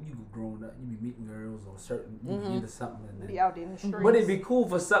like when you were growing up, you be meeting girls or certain, you be into something, and Be then, out there in the streets. but it'd be cool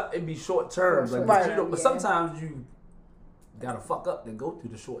for some. It'd be short term, For like, short but, term, but yeah. sometimes you gotta fuck up to go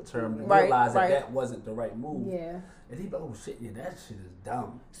through the short term and Right, realize that right. that wasn't the right move. Yeah. And he be like, oh shit, yeah, that shit is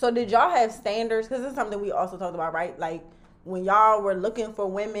dumb. So did y'all have standards? Because it's something we also talked about, right? Like when y'all were looking for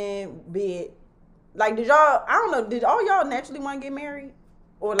women, be it like did y'all? I don't know. Did all y'all naturally want to get married,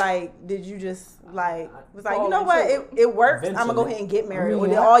 or like did you just like was like, you know what, it works. I'm gonna go Eventually. ahead and get married, I mean, or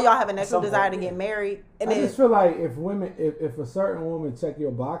did I- all y'all have a natural some desire point, to get yeah. married? And I then just feel like if women, if a certain woman check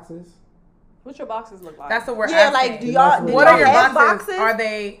your boxes, What your boxes look like? That's what we're yeah, asking. like do And y'all that's did what y'all are your have boxes? boxes, Are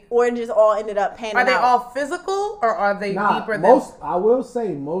they or it just all ended up panning are they out? all physical or are they deeper than most. I will say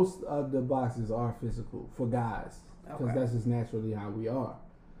most of the boxes are physical for guys because Okay. that's just naturally how we are.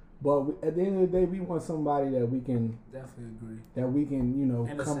 But at the end of the day, we want somebody that we can, Definitely agree. you know,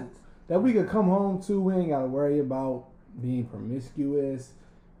 In a sense. that we can come home to. We ain't gotta worry about being promiscuous,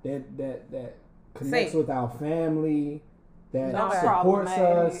 that connects Safe. with our family, that Not supports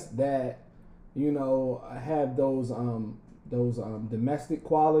problematic. us, that have those domestic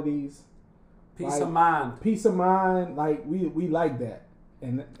qualities. Peace Like, of mind. Peace of mind, like we like that.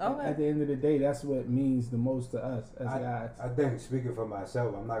 And Okay. at the end of the day, that's what means the most to us as guys. I think speaking for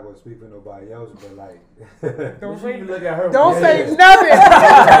myself, I'm not gonna speak for nobody else, but like, Don't look at her. Don't Yeah. say nothing.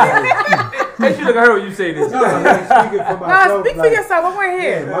 Hey, you look at her when you say this. no, I'm like speaking for Nah, myself. speak for like, yourself. I'm right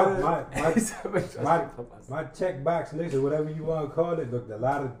Yeah, here. my check box list or whatever you want to call it looked a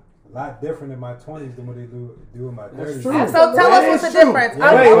lot different in my 20s than what they do in my 30s. true. So tell us what's the difference.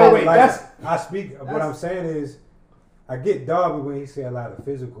 Yeah, Wait, so, wait, like, that's- I speak. What I'm saying is, I get Darby when he say a lot of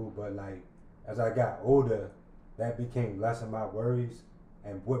physical, but like as I got older, that became less of my worries,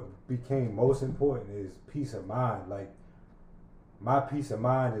 and what became most important is peace of mind. Like my peace of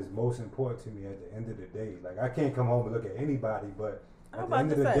mind is most important to me at the end of the day. Like I can't come home and look at anybody, but at the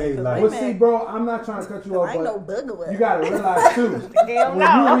end of the day, like Well, see, bro, I'm not trying to cut you off, I ain't no but booger with you it. gotta realize too, Hell when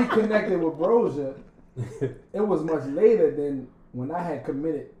no. you reconnected with Brosia, it was much later than when I had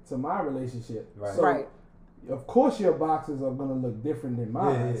committed to my relationship. Right. So, Right. of course, your boxes are gonna look different than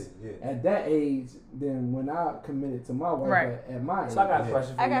mine yeah. at that age than when I committed to my wife Right. at my age. So I got a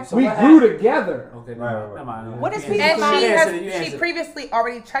question for I you. got- So We what grew happened- together. Okay, Right, never right. mind. What is You peace answered of And it. she You answered it. You has she answered it. previously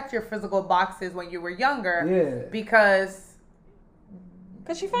already checked your physical boxes when you were younger. Yeah. Because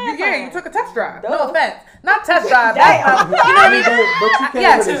Cause she fine. you took a test drive. Duh. No offense, not test drive. Damn. You know what I mean? But you can't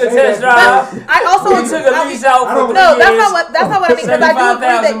Yes. really Took a say test that drive. I also We took a lease out I for don't- 3 no, years. that's not what I mean. Because I do agree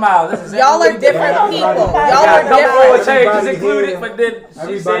 75,000 that miles. That's exactly y'all what are we did. different Everybody- people. everybody- Y'all Got are a couple different. oil changes Everybody included, here- but then she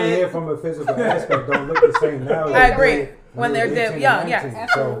Everybody here said, from a physical aspect don't look the same now. I agree. When they're 18 and young, 19. yes.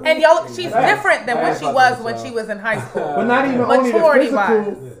 So, And y'all, she's Facts. different than what Facts. she was when she was in high school. But not even only the Maturity-wise.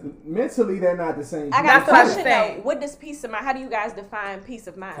 physical, mentally they're not the same. I got That's a what I'm question saying. though. What does peace of mind? How do you guys define peace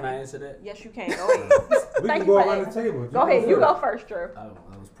of mind? can I answer that? Yes, you can. Go ahead. we Thank can you go for around that. the table. Go ahead. You go first, Drew.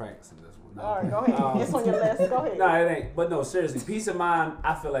 I was practicing this one. No. All right, go ahead. It's on your list. Go ahead. No, it ain't. But no, seriously, peace of mind,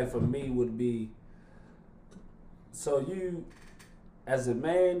 I feel like for me would be, so you, as a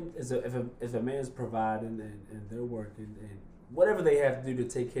man, if a man's providing and they're working and whatever they have to do to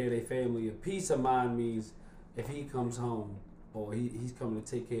take care of their family, a peace of mind means if he comes home or he's coming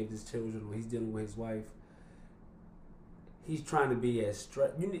to take care of his children or he's dealing with his wife, he's trying to be as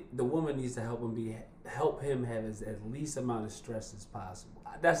stress. The woman needs to help him have as least amount of stress as possible.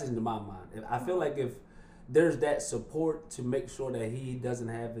 That's into my mind. I feel like if there's that support to make sure that he doesn't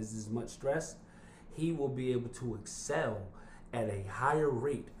have as much stress, he will be able to excel at a higher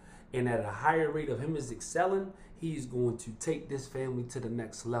rate. And at a higher rate of him is excelling, he's going to take this family to the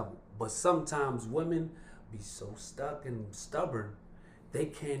next level. But sometimes women be so stuck and stubborn, they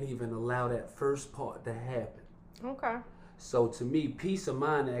can't even allow that first part to happen. Okay. So to me, peace of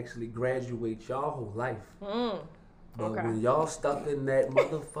mind actually graduates y'all whole life. But Okay. when y'all stuck in that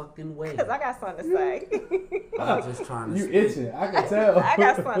motherfucking way, Cause I got something to say. I'm just trying to You speak. itching? I can tell. I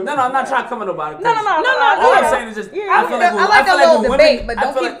got something. No, I'm not trying to come at nobody. No. All Yeah. I'm saying is just, Yeah. I feel like I like a feel little when debate, women, but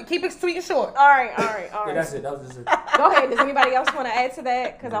I feel don't like, keep it sweet and short. All right. yeah, that's it. That was just it. Go ahead. Does anybody else want to add to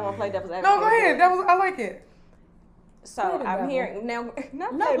that? Cause I want to play devil's advocate. No, go ahead. I like it. So Play the I'm devil. hearing now.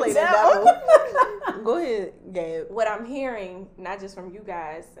 Not Not play play the the devil. devil. Go ahead, Gab. What I'm hearing, not just from you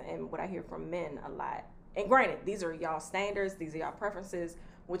guys, and what I hear from men a lot. And granted, these are y'all standards, these are y'all preferences,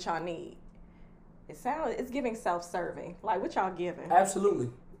 what y'all need. It's giving self-serving. Like what y'all giving? Absolutely.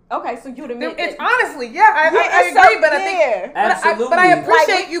 Okay, so you the men. It's honestly, I it's agree, so- but I think, yeah. Absolutely. but I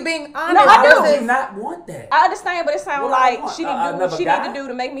appreciate you being honest. I Why do. would versus- you not want that? I understand, but it sounds What I like want? she I need never to got. do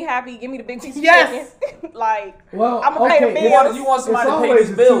to make me happy. Give me the big piece of Yes. chicken. Like Well, I'ma pay the okay, bills. You want somebody it's to pay always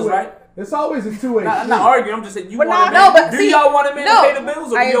these a bills, two-way- right? It's always a two-way I'm street. not arguing. I'm just saying you But want a no, man. but do see, y'all want a man no, to pay the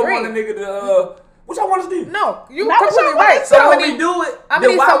bills, or I do y'all agree. want a nigga to? What y'all want us to do? No, you Not what completely y'all right. want. So I'm when gonna we need, do it, I'm then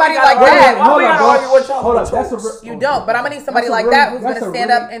gonna need why we somebody gotta like argue- that. Why we Hold gotta on, argue what y'all hold want? up. That's a You don't, but I'm gonna need somebody That's a like really- that who's that's gonna a stand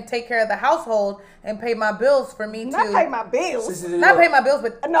really- up and take care of the household and pay my bills for me not to pay my bills. not pay my bills,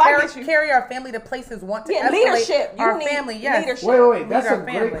 but No, I get you. carry our family to places want to Yeah, escalate leadership. You our need family. Yes. leadership. Wait. That's Lead a our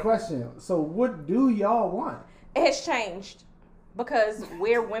great family. question. So, what do y'all want? It has changed because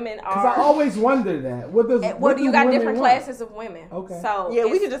where women Because I are. always wonder that. What does? Well, what you got women different want? classes of women. Okay. So Yeah,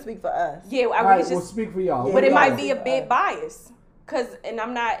 we it's- can just speak for us. Yeah, All I right, was well, just. speak for y'all. Yeah, But it we might are. be a bit biased, and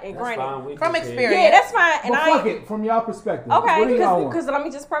I'm not. And That's granted, fine. We From can experience. yeah, that's fine. And But I fuck it, from y'all perspective. okay, what do y'all want? because let me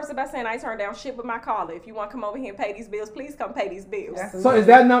just preface it by saying I turn down shit with my caller. If you want to come over here and pay these bills, please come pay these bills. So is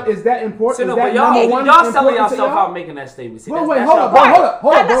that important? So Is no, that but y'all number one selling important to yourself y'all? out making that statement. See, Wait, that's hold y'all up, bro, problem.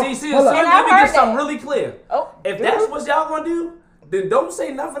 hold up, bro. See, Hold up. And let I've me heard get something that. really clear. Oh, If that's what y'all gonna do, then don't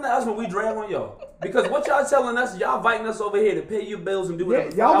say nothing to us when we drag on y'all. Because what y'all telling us, y'all inviting us over here to pay your bills and do whatever.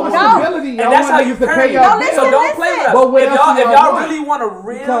 Yeah, y'all want want to do. stability. And Y'all that's how want you niggas to pay pay y'all y'all bills. bills. So don't play with us. But what If else y'all, do if y'all y'all want? really want a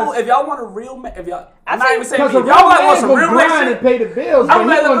real, Because- if y'all want a real, if y'all, I'm not even saying Because me. a If real y'all like want man some will real grind shit, and pay the bills, but I'm he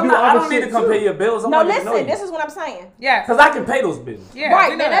like, gonna look, do I other don't need shit to come too. pay your bills. I No, want you to know listen. you. This is what I'm saying. Yeah. Because I can pay those bills. Yeah. Right,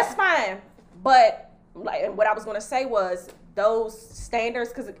 we and know that's that. fine. But like, and what I was going to say was those standards,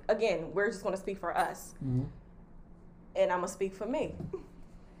 because again, we're just going to speak for us, and I'm going to speak for me.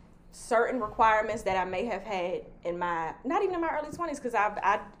 Certain requirements that I may have had in my, not even in my early 20s, because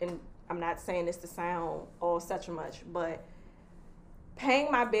and I'm not saying this to sound all such a much, but paying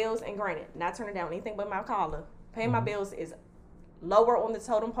my bills, and granted, not turning down anything but my collar, paying my bills is lower on the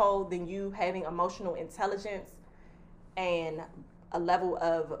totem pole than you having emotional intelligence and a level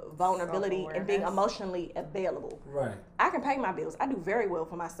of vulnerability and being emotionally available. Right. I can pay my bills. I do very well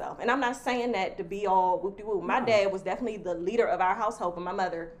for myself. And I'm not saying that to be all whoop-de-whoop. My dad was definitely the leader of our household, but my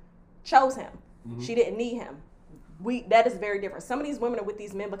mother chose him. She didn't need him. That is very different. Some of these women are with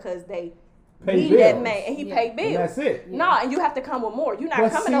these men because they need that man, and he paid bills. And that's it. No, and you have to come with more. You're not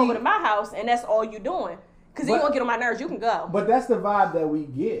But coming see- over to my house, and that's all you doing. Because you But- gonna get on my nerves. You can go. But that's the vibe that we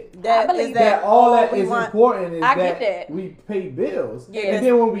get. I believe That all that we is want? important is I get that. we pay bills. Yeah. And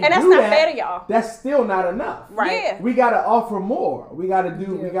then when we And that's do not that, fair to y'all. that's still not enough. Right. Yeah. We gotta offer more. We gotta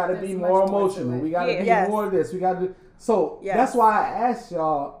do. we gotta there's be much more more to emotional. it. We gotta Yeah. be Yes. more of this. We gotta do. So Yes. that's why I asked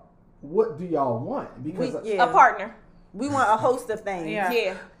y'all, what do y'all want? Because A partner. We want a host of things. Yeah.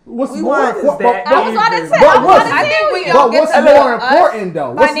 Yeah. what's We more want- important? That I was about to say. But I was what's- about to I say think we you. all But get what's to more know us important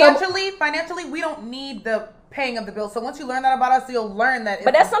though? What's Financially, we don't need the paying of the bill. So once you learn that about us, you'll learn that.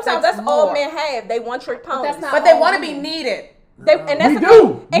 But that's sometimes that's all more. men have. They one trick ponies. that's not But they all want to be women. needed. And that's we the do.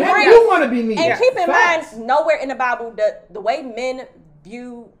 thing. And Men granted- do want to be needed. And keep in Facts. mind, nowhere in the Bible the way men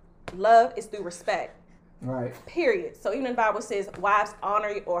view love is through respect. Right. Period. So even in the Bible says, wives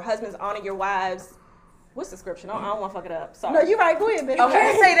honor or husbands honor your wives. What's the scripture? I don't want to fuck it up. Sorry. No, you're right. Go ahead, bitch. You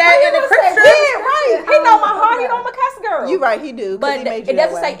can't say that in the scripture. Yeah, right. He know my heart. He know my cuss girl. You right. He do. 'Cause But he made it you that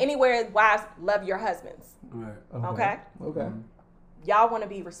doesn't way. say anywhere wives love your husbands. Right. Okay? Okay. Y'all want to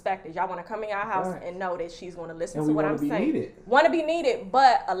be respected. Y'all want to come in your house Right. and know that she's going to listen And to we what wanna I'm be saying. needed. Want to be needed,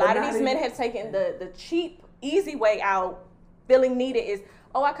 but a lot of not these men even- have taken the cheap, easy way out. Feeling needed is,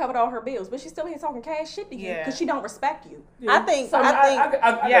 oh, I covered all her bills, but she's still here talking cash shit to you Yeah. because she don't respect you. I think. So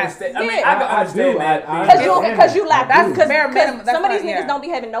I Yes. understand. I mean, Yeah. I can I understand do. that. I Because you lack That's because bare minimum. That's some of these fine, niggas yeah. don't be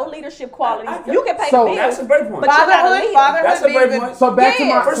having no leadership qualities. I- You can pay So- the That's bills, a great point. but you're not a leader. That's a being great good. point. So back to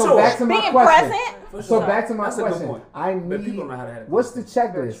Yeah, my for sure. back to my Being question. present. For So sure. back to my That's a good question. point. I But need. people know how to have What's the Very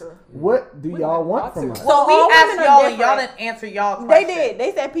checklist? true. What do y'all want from us? So So we all asked women are y'all and y'all different. didn't answer y'all They question. did.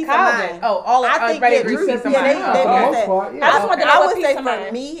 They said peace Kyle of did. mind. Oh, all I think everybody that agrees you- peace of yeah, mind. they- For the they- most they- part, yeah. I just want to know I what would peace say of for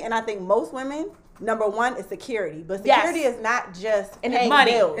mind. me, and I think most women, number one is security. But Yes. security is not just And paying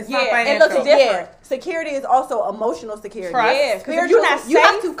money. bills. It's not Yeah, it financial. looks different. Yeah, security is also emotional security. Trust. Yeah, 'cause if Spiritual, you're not you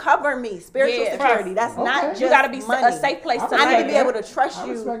have safe- to cover me. Spiritual Yeah. security. That's Okay. not just You got to be money. a safe place to I need to live. be able to trust I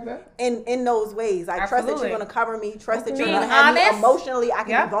you respect that. in those ways. I trust that Absolutely. you're going to cover me. Trust that you're Being going to have me honest. emotionally. I can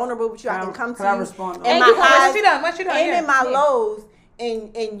Yeah. be vulnerable with you. I can come to Can I you. respond? in And my you can- highs What she done? What she done? and Yeah. in my Yeah. lows.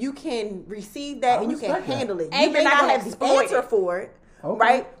 And you can receive that I and you can respect that. handle it. And You may you're not not gonna have the exploit answer it. for it, Okay.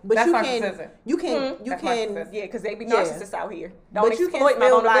 right? But That's you narcissism. can, you can, you That's can, narcissism. Yeah, because they be Yeah. narcissists out here. Don't but you can exploit my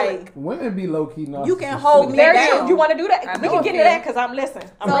feel vulnerability. like Women be low key narcissists. you can hold me Very down. true. You want to do that? I We know can a get few. into that because I'm listening.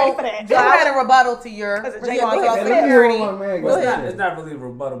 I'm ready for that. Joe had a rebuttal to your Because of response Jay- about Let me hear security. what my man Well, got it's to not, say. it's not really a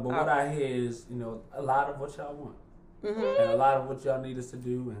rebuttal, but what Oh. I hear is, a lot of what y'all want. Mm-hmm. And a lot of what y'all need us to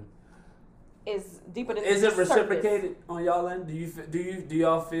do. And Is deeper than is the it surface. reciprocated on y'all end? Do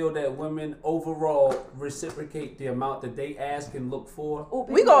y'all feel that women overall reciprocate the amount that they ask and look for? Ooh,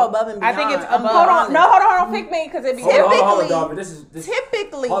 We go above and I beyond. think it's I'm above. Hold on, honest. no, hold on, don't pick me because it be Hold on, Typically- hold on, Darby. This.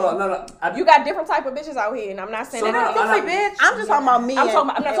 Typically, Hold on, no. You got different type of bitches out here, and I'm not saying So that. no, Don't say bitch. I'm just talking about me. I'm not talking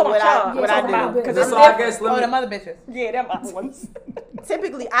and about what y'all. what I'm I talking about do. because So I'm I different. guess let Oh, me. them other bitches. Yeah, them other ones.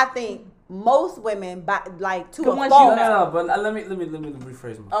 Typically, I think most women, like to The a ones fault. No, but let me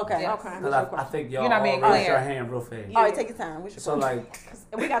rephrase my. Okay. Yeah. Okay. Because I think y'all You're not all being raised clear. your hand real fast. All right, take your time. What's your So point? like,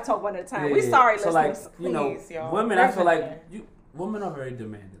 And we got to talk one at a time. yeah, We sorry, so listeners. like, Please, y'all. women. I feel like women are very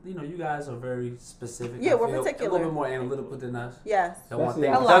demanding. You guys are very specific. Yeah, I we're feel particular. A little bit more analytical than us. Yes. They want Especially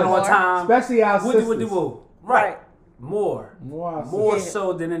things our- done A on lot time. Especially our Woody, sisters. Right. More More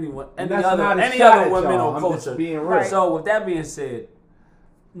so than anyone, And any that's not a other shot other at women y'all. or I'm culture. just being real. Right. So with that being said,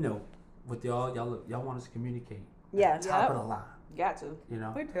 with y'all want us to communicate. Yes. Top of the line. Got to. We do.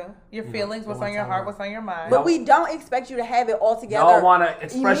 Your You feelings, know, what's on your heart, what's on your mind. But we don't expect you to have it all together. Y'all want to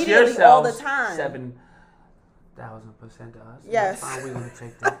express immediately yourselves all the time. 7,000% to us. Yes. That's fine. We're gonna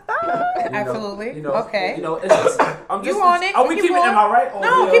take that. Absolutely. You know, Okay. You know, it's just, I'm just. You on it. Are we Keep keeping? going. Am I right? Or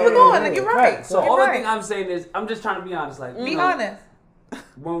No, we keep it already- going. You're right. So You're all the right. thing I'm saying is, I'm just trying to be honest. Like, Be you know, honest.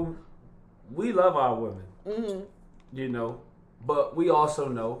 when we love our women, you know, but we also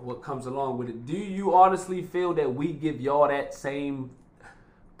know what comes along with it. Do you honestly feel that we give y'all that same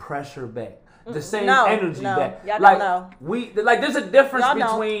pressure back? The same energy back. Y'all like, don't know. There's a difference Y'all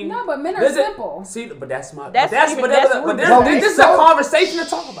don't. between. No, but men are there's a- simple. See, but that's my. That's But even- there's, that's but rude. there's, But we this is so- a conversation to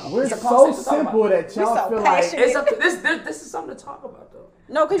talk about. We're It's a so conversation to talk simple about. that y'all so feel passionate. like It's up to, this is something to talk about though.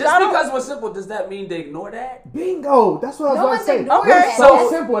 No, because Just y'all don't. because we're simple, does that mean they ignore that? bingo. That's what I No was one's about to say. ignoring We're that. so That's-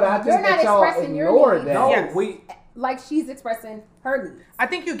 simple that I you're think not that y'all expressing your ignore needs. that. No, Yes. we. Like she's expressing her needs. I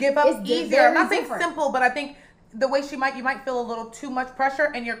think you give up It's easier. very I'm not saying different. simple, but I think the way you might feel a little too much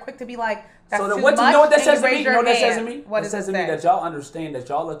pressure, and you're quick to be like, "That's So then too what much." you know what that and says to raise me? You your know what that says to hand. me? What It does says it to me say? that y'all understand that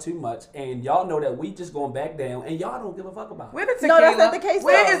y'all are too much, and y'all know that we just going back down, and y'all don't give a fuck about it. Where the No, tequila? that's not the case,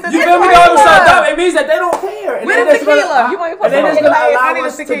 Where though. is the You feel me? tequila? Though? So dumb. It means that they don't care. And Where then the it's gonna- tequila? You want me to And then put it's some gonna in the allow I need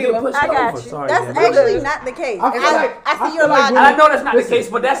us a to get tequila. pushed I got over. you. Sorry, That's yeah. actually not the case. I feel like I see your like logic. And I know that's not Listen. the case,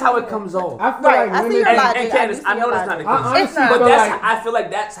 but that's how it comes off. I feel Right, like I see women. your And, logic. and I Candace, do I see know your that's not the I case. honestly It's not. But feel that's like I feel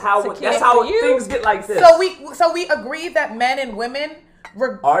like that's how Tequila that's how for you? things get like this. So we agree that men and women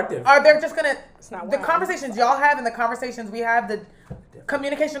Are different. are they're just gonna not the wild. conversations y'all have and the conversations we have, the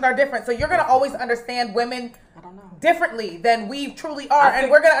communications are different. So you're gonna always understand women differently than we truly are, and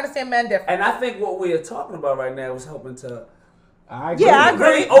think- we're gonna understand men differently. And I think what we are talking about right now is helping to I agree. Yeah, I agree.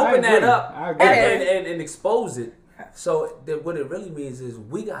 really I open agree. that up I agree. and expose it. So that what it really means is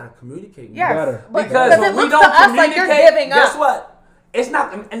we gotta communicate more. Yes. Better. But Because because when it we looks don't to us like you're communicate, giving guess up. what? It's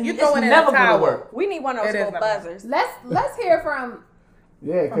not, and You it's throwing in a never towel. gonna work. We need one of those It is little not. buzzers. Let's hear from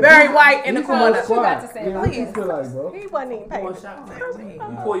Yeah, 'cause Very you- white in the you corner. feel What you got to quiet. say? Yeah, what you Please. feel like, bro? He wasn't even paying. One shot.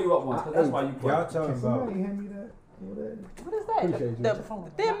 We'll pour you up once, 'cause that's why you pour. Y'all talking about Somebody hand me that over there. What is that? Appreciate you.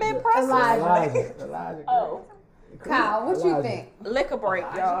 The thin mint press? Elijah. Oh, Kyle, what you Elijah. think? liquor break,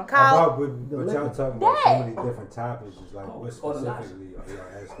 y'all. Kyle, about but y'all talking about so many different topics. Is like what specifically are y'all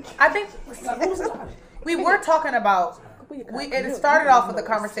asking? I think we were talking about. It started off with a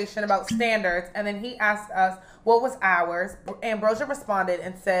conversation about standards, and then he asked us what was ours. Ambrosia responded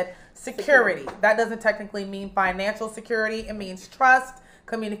and said security. That doesn't technically mean financial security. It means trust,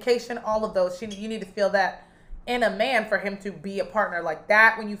 communication, all of those. You need to feel that in a man for him to be a partner like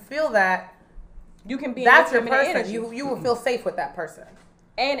that. When you feel that, You can be that's in your feminine person. energy. You will feel safe with that person.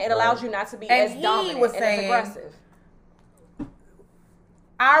 And it allows you not to be And as he dominant was and as saying- aggressive.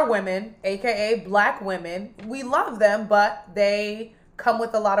 Our women, aka black women, we love them, but they come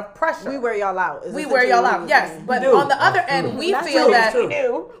with a lot of pressure. We wear y'all out. is We wear y'all out, essentially yes. what But do. on the other end, we That's feel true. that It's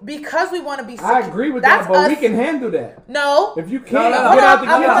true. because we want to be I secure. agree with that's that, but we us- can handle that. No. If you can't no, get hold out on,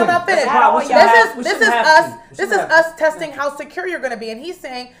 the I'm kitchen. not finished. That's why we shouldn't have- we This is shouldn't have us. to. We This is shouldn't have us to. testing how secure you're going to be, and he's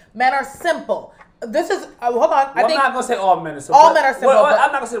saying men are simple. This is hold on. Well, I I'm think not gonna say all men are simple. all men are simple, but-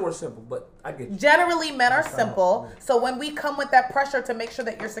 I'm not gonna say we're simple, but I get you. generally men are simple. So when we come with that pressure to make sure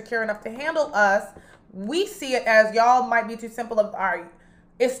that you're secure enough to handle us, we see it as y'all might be too simple. All right,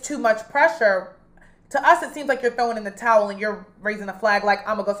 it's too much pressure. To us, it seems like you're throwing in the towel and you're raising a flag like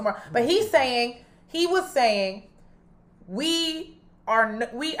I'm gonna go somewhere. But he was saying, we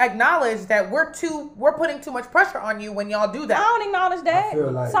acknowledge that we're putting too much pressure on you when y'all do I that. don't acknowledge that. I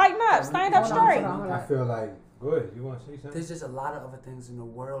feel like- Tighten up. Stand up straight. I feel like go ahead. You want to say something? There's just a lot of other things in the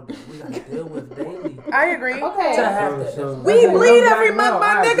world that we gotta deal with daily. I agree. To Okay. have that. We That's bleed what I'm every back month, now.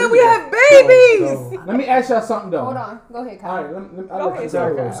 my I nigga. agree We with have that. babies. Let me ask y'all something though. Hold on. Go ahead, Kyle. All right, let me Go ahead,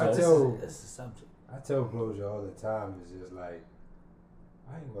 I tell Broja all the time. It's just like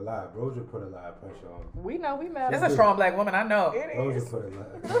I ain't gonna lie. Broja put a lot of pressure on me. We know we met. It's a strong black woman, I know. It Broja is. put a lot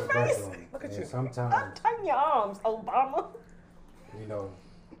of pressure on me. Look at And you. sometimes, Tighten your arms, Obama. you know,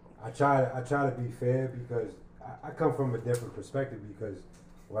 I try to be fair because I come from a different perspective because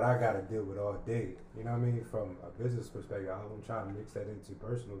what I got to deal with all day. You know what I mean? From a business perspective, I don't try to mix that into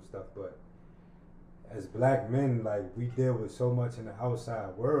personal stuff, but as black men, like we deal with so much in the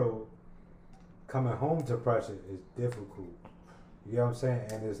outside world. Coming home to pressure is difficult. You know what I'm saying?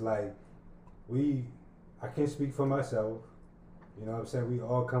 And it's like I can't speak for myself. You know what I'm saying? We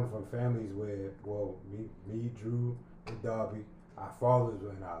all come from families where, well, me, Drew, and Darby, our fathers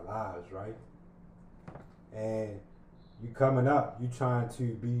were in our lives, right? And you coming up, you trying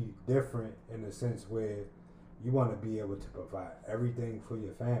to be different in the sense where you want to be able to provide everything for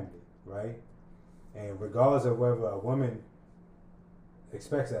your family, right? And regardless of whether a woman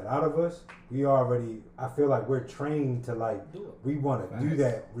expects that out of us, I feel like we're trained to like, we want to do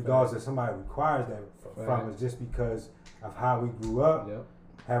that regardless if somebody requires that from us just because of how we grew up,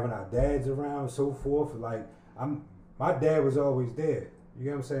 having our dads around, so forth. Like my dad was always there. You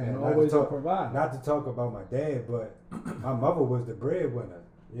get what I'm saying? And Not to always a talk- provider. Not to talk about my dad, but my mother was the breadwinner.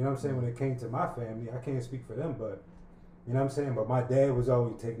 You know what I'm saying? When it came to my family, I can't speak for them, but you know what I'm saying? But my dad was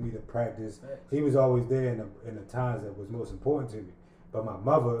always taking me to practice. He was always there in the times that was most important to me. But my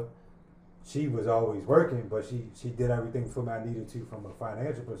mother, she was always working, but she did everything for me I needed to from a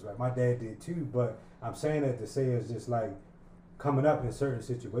financial perspective. My dad did too, but I'm saying that to say it's just like coming up in certain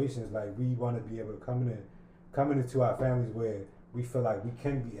situations, like we want to be able to coming into our families where we feel like we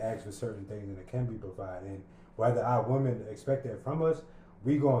can be asked for certain things and it can be provided. And whether our women expect that from us,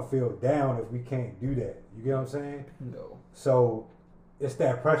 we gonna feel down if we can't do that. You get what I'm saying? No. So it's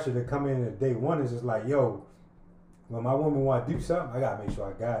that pressure to come in at day one. Is just like, yo, when my woman want to do something, I gotta make sure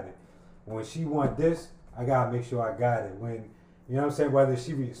I got it. When she want this, I gotta make sure I got it. When you know what I'm saying, whether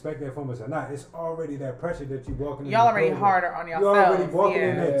she respect that from us or not, it's already that pressure that you walking in. Y'all the already door with. harder on You're yourselves. already walking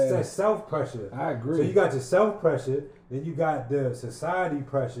in Yeah. that self pressure. I agree. So you got your self pressure, then you got the society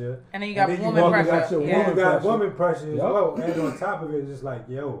pressure, And then you got then woman walk- pressure. got your Yeah. you got pressure. woman pressure as Yup. well. And on top of it, it's just like,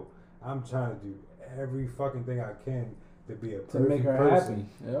 yo, I'm trying to do every fucking thing I can to be a To perfect make her person.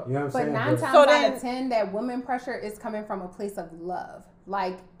 happy. Yep. You know what I'm But saying? 9 times So out then- of 10, that woman pressure is coming from a place of love.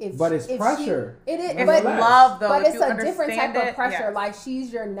 Like if, But it's if pressure. it is, It's but love though. But if it's you a different type understand of it, pressure. yes. Like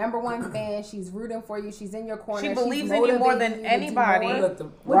she's your number one fan. She's rooting for you. She's in your corner. She she's believes in you more than motivating you to do anybody. more. Look, the-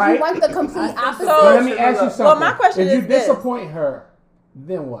 Would Right. you want the complete opposite? So- But let me ask you something. Well, my question if you is this. disappoint her,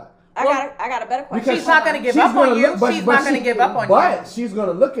 then what? I got a better question. Because She's not gonna give she's up on gonna you. look- but- She's but not gonna she- give up on you. But she's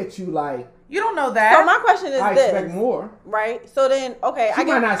gonna look at you like, You don't know that. So my question is I this, expect more. right? So then, okay, She I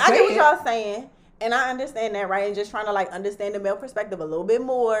might get, not I say get what it. y'all saying, and I understand that, right? And just trying to like understand the male perspective a little bit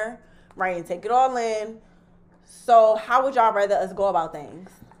more, right? And take it all in. So how would y'all rather us go about things?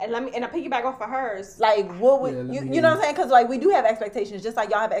 And I piggyback off of hers. Like, what would Yeah, let you me- you know what I'm saying? Because like we do have expectations, just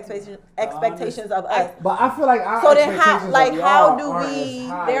like y'all have expectations of us. But I feel like our So then, how expectations like of how y'all do aren't we? as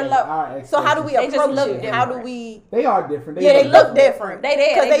high They're as low. our So how do we They just approach look it? How do different. we? They are different. Yeah, they look different. They did.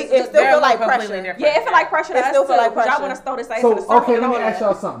 because They they just it look still feel They're like completely pressure. different. Yeah, it feel like pressure. It to still us feel too, like but y'all pressure. want to throw this ass So in the circle. okay, let and me all ask that.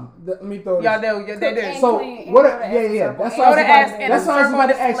 y'all something. Let me throw Y'all this. do. Yeah, they do. And So clean, what? and Yeah. circle, That's and what I was Go to about. ask and That's what I was circle about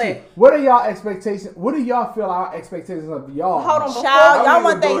and to ask you. split. What are y'all expectations? What do y'all feel our expectations of y'all? Hold on, before Child, I y'all wouldn't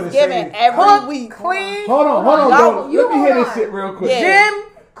want even go to Thanksgiving say every Cook, week. clean. Hold on, Y'all- bro. you Let me hear hold this on. shit real quick. Yeah. Jim,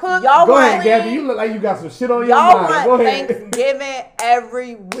 cook. Y'all Go want ahead, Gabby. You look like you got some shit on your y'all mind. Go want ahead. Thanksgiving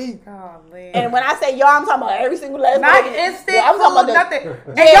every week. Golly. And when I say y'all, I'm talking about every single last Not one. instant Yeah, I'm talking food, about nothing. the-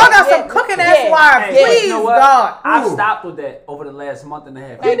 And Yeah, y'all got yeah, some cooking ass yeah, wives. yeah. Please, You know what? God. I've Ooh. stopped with that over the last month and a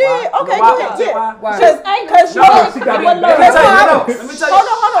half. You did? Okay, why? go ahead. Yeah. Why? Because No, she got it. Let me tell you, Hold no, on, let me tell you.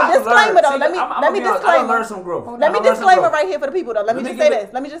 hold on. I've Disclaimer learned- though. see, Let me I'm let me gonna be honest, I disclaimer. learned some growth. Let me I learned some disclaimer growth. right here for the people though. Let me just say this.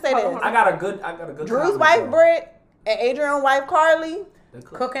 Let me just say this. I got a good. Drew's comment, wife bro. Britt and Adrian's wife Carly, They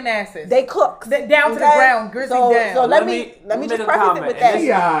cook. Cooking asses. they cook. Down to the Okay? ground, grizzly so, down. So let Let me me just make a preface it comment, with and that. this-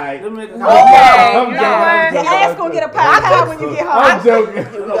 She alright. Let me make a Okay, comment. you know what? Your ass gonna get a pie pie when you get home. I'm joking.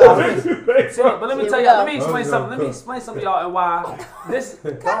 See, look, but let me Here tell we y'all. go. Let me explain something. Let me explain something to y'all and why this.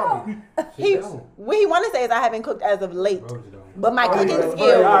 He what he want to say is I haven't cooked as of late, Roger though. but my cooking yeah, skills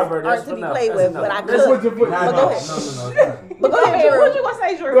yeah, Albert, aren't that's to be enough, played that's with. enough. But I Let's put cook. your foot. Nah, But no, go no, ahead. no, it's not. But go ahead, What you Drew. gonna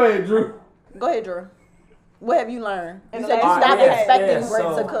say, Drew? Go ahead, Drew. Go ahead, Drew. What have you learned? You In the said you last- stopped yeah, expecting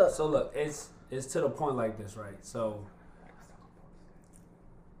Britt to cook. So look, it's to the point like this, right? So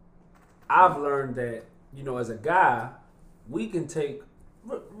I've learned that, you know, as a guy, we can take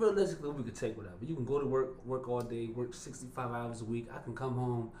realistically we can take whatever. You can go to work all day, work 65 hours a week. I can come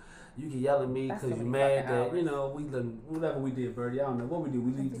home. You can yell at me That's because so you're many mad fucking that, hours. you know, we done whatever we did, Birdie. I don't know what we did.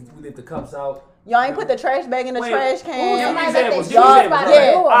 We leave the cups out. Y'all ain't put the trash bag in the Wait, trash Give can. me Somebody examples. that Give me y'all- examples.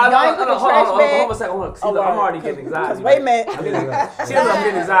 yeah, Right. y'all ain't put the trash Hold bag. on a second. Hold on. See, Oh, look, I'm right. already getting anxiety. Cause wait a minute. I'm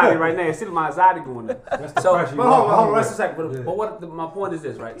getting anxiety right now. See my anxiety going up. That's the So, pressure but you hold walk on, home rest a with. second. Yeah. But my point is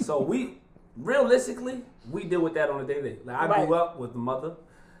this, right? So realistically, we deal with that on a daily. Like I grew Right. up with the mother,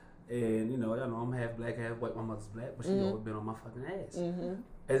 and you know, I'm half black, half white. My mother's black, but she always been on my fucking ass.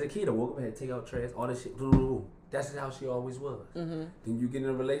 As a kid, I woke up, had to take out trash, all this shit. That's just how she always was. Then you get in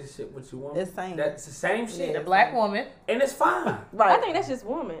a relationship with your woman. It's same. That's the same shit. The black woman. And it's fine. Right. I think that's just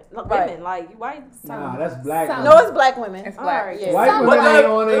women. Look, Right. women. Like, why? Nah, that's black. Some- No, it's black women. It's All black. right. Yeah. White Some- women But ain't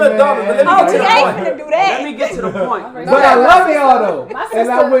on it, look, dog, but let me man. get to we the ain't point. finna do that. Let me get to the point. But I love y'all though, My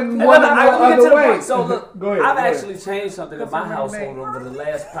and I sister- wouldn't And want let it me no get to other the way. point. So look, Go ahead. I've go ahead. actually changed something in my household over the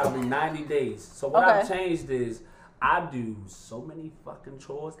last probably 90 days. So what Okay. I've changed is I do so many fucking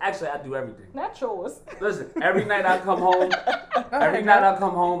chores. Actually, I do everything. Not yours. Listen, every night I come home,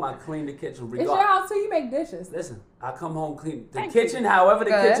 I clean the kitchen. It's your house too. You make dishes. Listen, I come home clean the Thank kitchen. However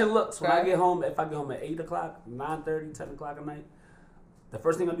the Good. kitchen looks when I Good. get home. If I get home at 8 o'clock, 9:30, 10 o'clock at night, the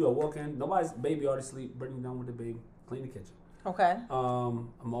first thing I do, I walk in. Nobody's baby already sleep. Bring me down with the baby. Clean the kitchen. Okay.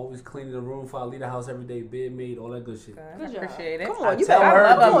 I'm always cleaning the room before I leave the house every day. Bed made, all that good shit. Good job. Appreciate it. Come I on, you tell better her,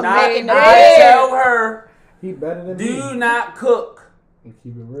 love do a not. maid. I tell her, He better than me. do not cook. And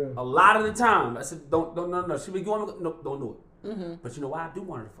keep it real. A lot of the time, I said, don't, no. She be going, no, don't do it. Mm-hmm. But you know why? I do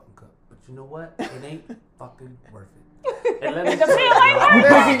want her to fucking cook. But you know what? It ain't fucking worth it. And let me tell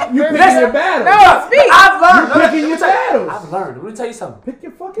you, You picking your battles. No, speak. I've learned. You picking your battles. I've learned. Let me tell you something. Pick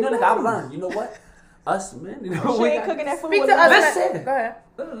your fucking I've battles. learned. You know what? Us men, you know, She we ain't got- cooking that food. Speak with to us. Listen. Go ahead.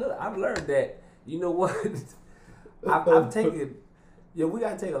 Look, I've learned that. You know what? I've taken. Yeah, we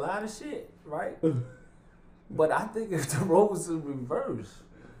gotta take a lot of shit, right? But I think if the roles are reversed,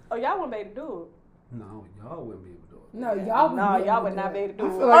 Oh, y'all wouldn't be able to do no, y'all wouldn't be able to do it. No, it. y'all No, wouldn't y'all be would able not to be able to do I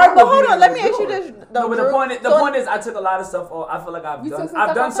it. feel All like right, but hold on. Let me ask you this. No, but Drew. the point is, I took a lot of stuff off. I feel like I've You done took some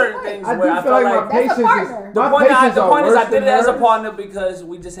stuff done off certain her things I where do I feel felt like like my That's a patience partner. is. the My point patience is I did it as a hers. partner because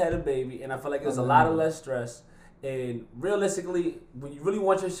we just had a baby, and I feel like it was a lot of less stress. And realistically, when you really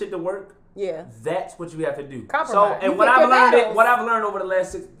want your shit to work, Yeah. that's what you have to do. Compromise. So, and You what pick I've your learned, battles. what I've learned over the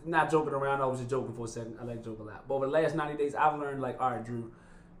last not joking around, I was just joking for a second. I like to joke a lot, but over the last 90 days, I've learned like, all right, Drew,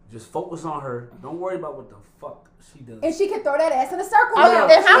 just focus on her. Don't worry about what the fuck she does. And she can throw that ass in a circle. Oh, now.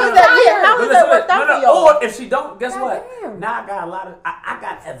 and how is that? Yeah, how But is listen, that worked out no, for y'all? Or if she don't, guess what? Goddamn. Now I got a lot of, I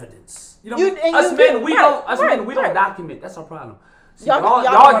got evidence. You know, You- and us you men, do, we right, don't, right. don't document. That's our problem. See, Y'all y'all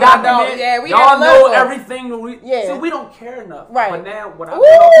don't document. know. Yeah, we y'all know analytical. everything. That we, Yeah. So we don't care enough. Right. But now, what I've Not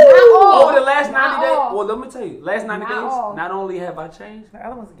done all. over the last 90 Not days, all. well, let me tell you, last 90 Not days, all. not only have I changed, The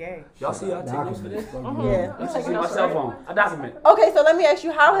other one's gay. y'all see, y'all take notes for this. Yeah. I'm taking my cell phone. I document. Okay, so let me ask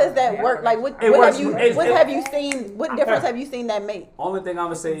you, how has that worked? Like, what It have works. you, It's- what it- have you seen? What difference have you seen that make? Only thing I'm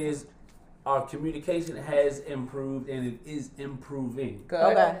gonna say is our communication has improved and it is improving. Good.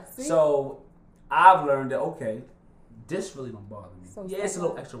 Okay. See? So I've learned that this really don't bother me. So Yeah, it's a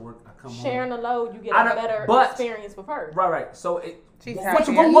little extra work. I come Sharing home. the load, you get I a don't- better but- experience with her. Right. So it. She's What,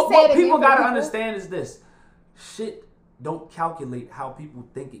 happy. what, You what, said what it people again for gotta people. understand is this: shit don't calculate how people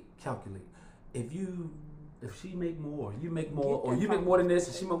think it calculate. If she make more, you make more, or you make more than this,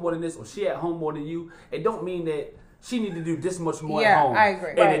 and she make more than this, or she at home more than you, it don't mean that she need to do this much more Yeah, at home. I agree.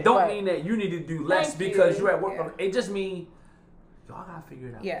 And Right, it don't right. mean that you need to do less Thank because you. you're at work. Yeah. It just means y'all gotta figure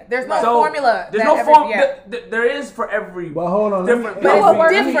it out. Yeah, there's no So, formula. There's that no every- form. yeah. There is for every But hold on. different. But what it's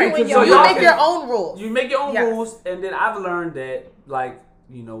works for different. you and You your y'all make can- your own rules. You make your own Yes. rules, and then I've learned that, like,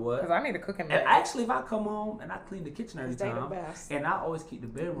 you know what? Because I need to cook in And bed. actually, if I come home and I clean the kitchen every They the time, best. and I always keep the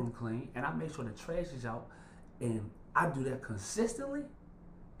bedroom clean, and I make sure the trash is out, and I do that consistently,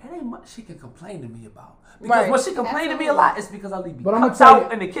 it ain't much she can complain to me about. Because Right. when she complain to me a lot, it's because I leave But I'ma cups tell out you-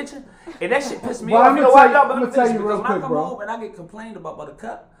 in the kitchen, and that shit pisses me But off. I'ma You know tell why? you- No, but I'ma let me tell finish, you real because when I quick, come bro. home and I get complained about the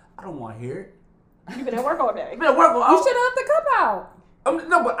cup, I don't want to hear it. You been at work all day. I've been at work. You should have left the cup out.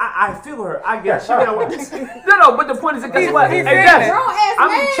 No, but I feel her. I get it. She been at work. No, but the point is, guess what? he's Hey, saying Jess, it. Grown-ass I'm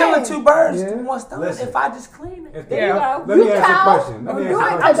man. killing two birds Yeah. with one stone Listen. if I just clean it. If There you go. Let me You ask you a cow. question. Let me You ask you a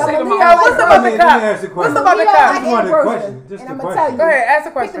ain't question. taking I'm my saying meal. What's Let about me the ask cup? you a What's question. about the You cup? don't Just one like question. and Just I'm a gonna tell question. you. Go ahead, ask a Pick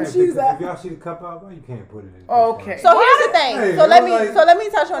them question. shoes up. If y'all see the cup out, why you can't put it in? the Okay. dishwasher? So here's the thing. Hey, So I'm let me like- so let me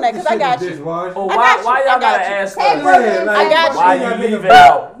touch on that because I Shit in got the you. dishwasher. Oh, I why got you. y'all I got gotta you. ask Tag us? Brogan. I got Why you. you leave it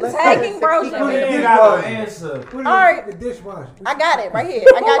out? Tagging bros. Put it You in the ain't got dishwasher. an answer. Put it All right. in the dishwasher. I got it right here.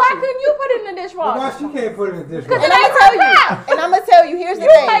 I Well, got why you. couldn't you put it in the Well, why dishwasher? she can't put it in the And dishwasher? I'm gonna tell you. And I'm gonna tell you. Here's the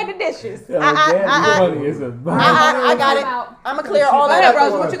You made thing. the dishes. I got it. I'm gonna clear all Go that ahead, up.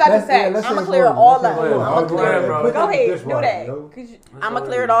 bros. What you got to say? I'ma clear all up. I'ma I'ma clear it. bro. Go ahead, do that. I'm gonna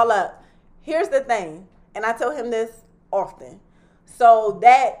clear it all up. Here's the thing, and I tell him this often. So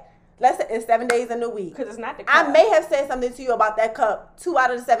that let's say it's 7 days in the week. Because it's not the I cup. may have said something to you about that cup 2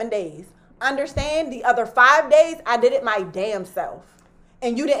 out of the 7 days. Understand the other 5 days I did it my damn self,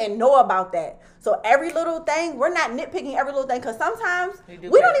 and you didn't know about that. So every little thing, we're not nitpicking every little thing because sometimes we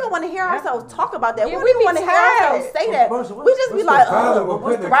don't even want to hear ourselves talk about that. Yeah, we we don't be even want to hear tired. ourselves say that. What's We just be the like, problem with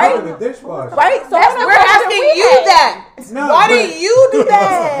putting the right? cup in the dishwasher? Right? So That's the We're question asking we you had. that. No, Why but- didn't you do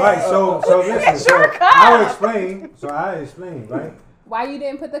that? Right, so listen, so your cup. I'll explain. So I explain, right? Why you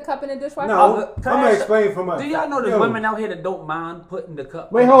didn't put the cup in the dishwasher? No, I'm Can I gonna ask- explain from my. Do y'all know there's Yo, women out here that don't mind putting the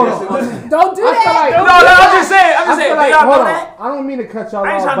cup? Wait, hold Listen, on. listen. Don't do I feel that. like- No, I'm just saying. I feel Do like, y'all hold know on. that? I don't mean to cut y'all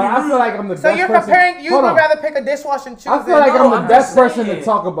I ain't off, trying but to be I feel rude. like I'm the So best you're person. comparing. You Hold would on. rather pick a dishwasher and choose. I feel like No, I'm the I'm best just person saying. to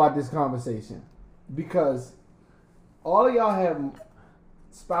talk about this conversation because all of y'all have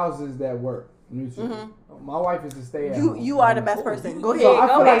spouses that work. Mutually. My wife is a stay-at-home. you are the best person. Go So I ahead.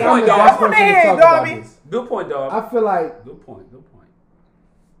 feel like Go I'm the ahead, best dog. person to Go talk ahead, about Dobby. this. Good point, dog. I feel like Good point.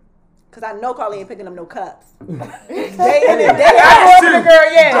 Because I know Carly ain't picking up no cups. Day in and day out. Two. The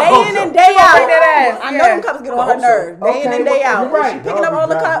girl, yeah. Day in and day out. that ass, I know yeah. them cups get on her Also, nerves. Day in okay, and day well, out. you're right. She picking up all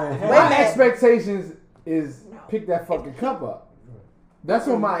the cups. Dog be Wait a my minute. expectations is pick that fucking cup up. That's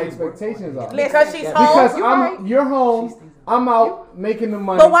what my expectations are. Because she's home. Because you're home. I'm out making the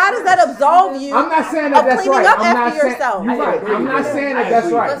money. But why does that absolve you? I'm not saying that that's cleaning right. up I'm not after saying yourself. you're right. I'm not saying that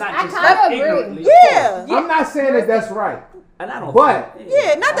that's right. I kind of agree. Yeah. I'm not saying that that's right. And I don't. But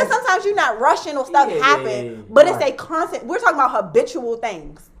Yeah, not that sometimes you're not rushing or stuff happen, but it's a constant. We're talking about habitual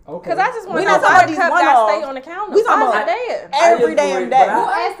things. Because I just want We to not know talking why about the these cup one-offs. got to stay on the counter. We talking Why about is it there? every damn day. Who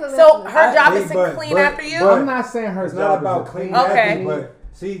asked the So listener? her job is to but- clean but- after you? but- I'm not saying her It's job not is about to clean Okay. after you, but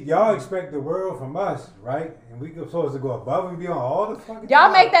see, y'all expect the world from us, right? And we supposed to go above and beyond all the fucking Y'all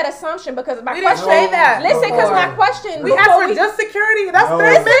time. make that assumption because my We didn't question. say that. Listen, because my No. question. We asked before for just security. That's No.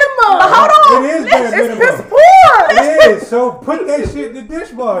 bare minimum. But hold on. It is bare It's minimum. piss poor. It is. So put that shit in the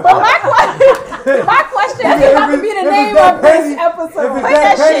dishwasher. But my question. My question. If is it's- about to be if the it's name that of this petty- episode. if it's Put that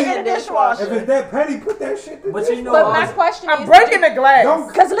that shit petty- in the dishwasher. If it's that petty, put that shit in the But you know, But my question I'm is. breaking the glass.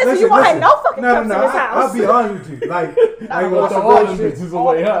 Because listen, you won't have no fucking cups in this house. I'll be honest with you. Like want on the some all real them shit. bitches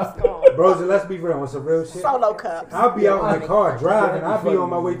away, huh? Bros, let's be real. On some real shit. Solo cups. I'll be out in the car driving. I'll be on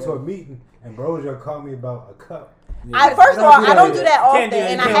my way to a meeting, and bros, you'll call me about a cup. First of all, I don't do that often, Can't do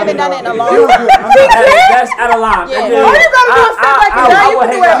that. and I Can't haven't do done that. it in a You long don't time. do it. I'm not- That's out of line. Yeah. And Why then you gotta do a step like that? I You would can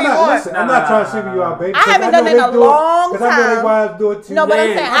do hang whatever out. you I'm want. listen, I'm not trying to single you out, baby. I haven't done it in a long Because I know they time. wives do it too. No, but I'm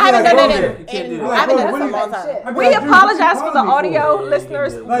Yeah. saying I I'm haven't like, done bro, it you can't do in. that. I haven't done it Like, in a long what time. I'd be We like, dude, what you apologize for the calling me audio for?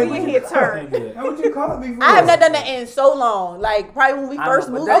 listeners. Like, We what in you here call- turned. Like, what you calling me for? I have not done that in so long. Like probably when we I first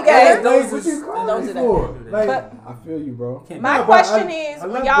know, but moved that- together. those What is- you calling don't me do that. for? Like, But I feel you, bro. my no, but question I is,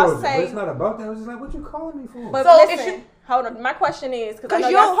 when love y'all bros, but say, it's not about that. It's just like, what you calling me for? but So if listen, she- hold on. My question is, because I Cause know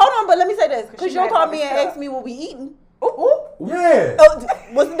you y'all. hold on, but let me say this. Cause she you don't mad call about me this and cup. ask me what we eating. Yeah. Oh,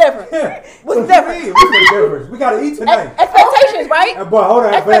 what's the difference? Yeah. What's the What you difference? mean? What's the difference? We gotta eat tonight. Expectations, right? But hold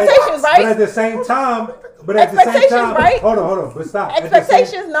on, Expectations, right? But at the same time, but at the same Expectations, time, right? hold on, but stop. At the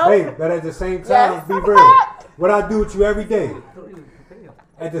Expectations, same, no? Babe, but at the same time, Yes. be real. What I do with you every day.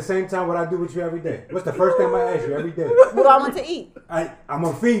 At the same time, what I do with you every day. What's the first thing I ask you every day? What do I want to eat? I'm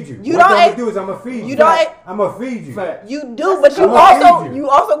gonna feed you. You what don't I'm ask- gonna do is I'm gonna feed you. you don't ask- I'm gonna feed you. Fact. You do, but you I'ma feed you.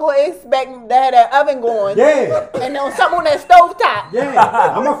 also gonna expect to have that oven going. Yeah, And then something on that stove top.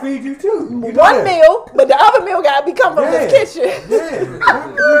 yeah. I'm gonna feed you too. You know One that. meal, but the other meal gotta be coming from Yeah. this kitchen. Yeah.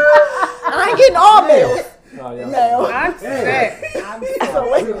 I ain't getting all meals. Oh, yeah. No. I'm sick. I'm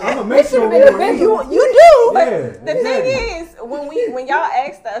gonna make sure we You do. Yeah. The thing is, when y'all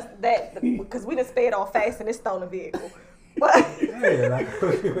asked us that, because we done sped off fast in this stolen vehicle, but Yeah, like,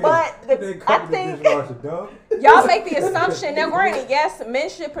 But they I cut the think- dishwasher, dog. y'all make the assumption. Now, granted, yes, men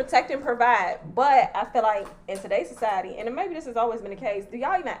should protect and provide, but I feel like in today's society, and maybe this has always been the case, do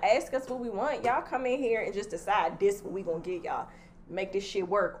y'all even ask us what we want? Y'all come in here and just decide this what we gonna get y'all. Make this shit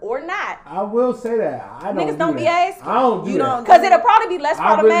work or not. I will say that. I don't Niggas do don't be that. asking. I don't do You that. don't- Because it'll probably be less I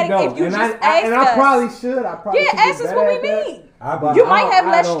really problematic don't. if you and just I, ask and us. I probably should. I probably Yeah, should ask get us what we better at that. need. I You might have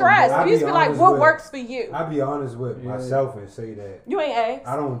less I don't, stress. I'll You be just be like, honest what with- works for you? I'll be honest with Yeah. myself and say that You ain't asked.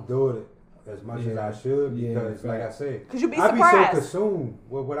 I don't do it as much as Yeah. I should Yeah, because, like I facts. said, Because you be I be so surprised. consumed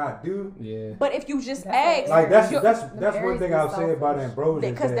with what I do. Yeah. But if you just That's ask, Like that's you- that's one Aries thing be I'll say about selfish. Ambrosia.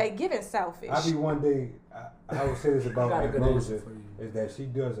 because is they that giving selfish. I be one day. I would say this about Got a good Ambrosia answer for you. is that she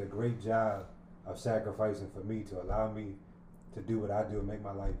does a great job of sacrificing for me to allow me to do what I do and make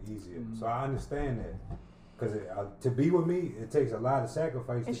my life easier. Mm-hmm. So I understand that because to be with me, it takes a lot of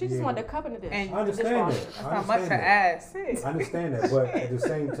sacrifice. and to she be just able- wanted to cover the dish. And I understand that. That's I not much to understand ask. that. I understand that, but at the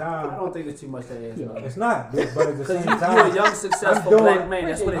same I time, don't think it's too much to ask. Yeah. though. it's not. But at the Because same you're a time, young, successful I'm doing- black man.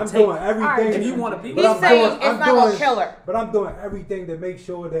 That's what it I'm takes. doing everything. If you want to be, But He's I'm saying doing- it's I'm not gonna doing- kill her. But I'm doing everything to make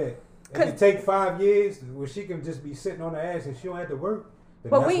sure that if it take 5 years where she can just be sitting on her ass and she don't have to work. then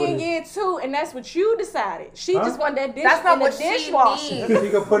But that's we what in it- year 2, and that's what you decided. She Huh? just wanted that dish That's not in the what she dishwasher. needs. She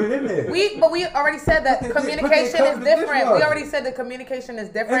can put it in there. But we already said that Put that communication cup is in the different. We dishwasher. already said that communication is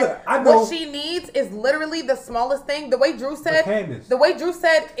different. look, I know- What she needs is literally the smallest thing. The way Drew said, Candace.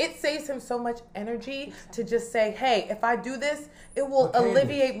 it saves him so much energy to just say, "Hey, if I do this, it will But Candace,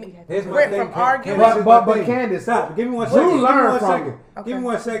 alleviate me Here's my Brit thing, from Can- arguing." Candace, here's my But thing. Candace, Stop. Give me one Drew second. Give me learned one from second. her. Give me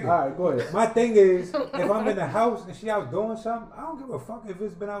 1 second. All right, go ahead. My thing is, if I'm in the house and she out doing something, I don't give a fuck if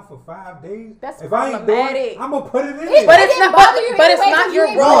it's been out for 5 days. That's if I ain't doing problematic. it, I'm gonna put it in But there. it's not. bother you But it's anyway, not 'cause your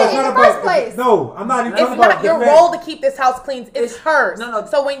you ain't role. doing No, it it's in not the about. first place. No, I'm not even It's talking about not your the fact- role to keep this house clean. It's hers. no.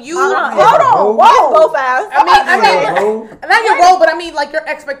 So when you, Hold on. Whoa. Whoa. Both eyes. I mean, Bro. not your role, but I mean like your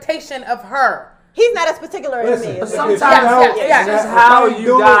expectation of her. He's not as particular as Listen, me. if is it's he? Sometimes out, yes, it's yes. just if how I ain't you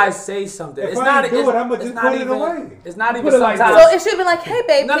do it- guys say something. if It's I not. ain't do it, I'ma it's just not put it even. away. It's not even Put it like sometimes. So it should be like, "Hey,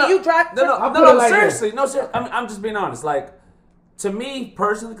 babe, No, can no, you drive?" No, I'll put it like seriously. No, seriously. I'm just being honest. Like, To me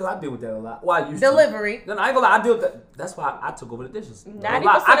personally, because I deal with that a lot. Well, I used Delivery. to. No, I ain't gonna lie. I deal with that. That's why I took over the dishes. 90%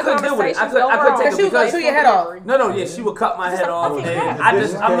 I couldn't deal with it. I couldn't take it She would because chew your head off. No, yeah, she would cut my head off. And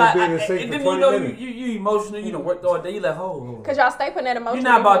I'm like, and then you know, you emotional. You done worked all day. You like, hold. Cause y'all stay putting that emotion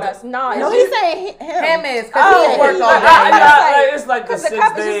You're not about on us. No, No, he's saying him is because he worked all day. day. It's like the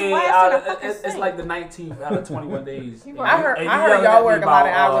 6th day. It's like the 19th out of 21 days. I heard y'all work a lot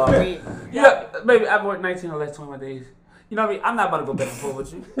of hours a week. Yeah, baby, I've worked 19 of the last 21 days. You know what I mean? I'm not about to go back and forth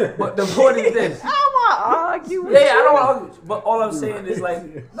with you. But the point is this. I don't want to argue with you. I don't want to argue. But all I'm saying is like,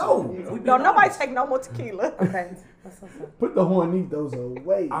 no. Nobody take no more tequila. Okay. Put the Juanitos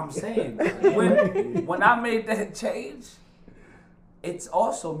away. I'm saying, when I made that change, it's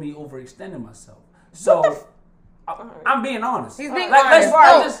also me overextending myself. So, I'm being honest. He's being honest.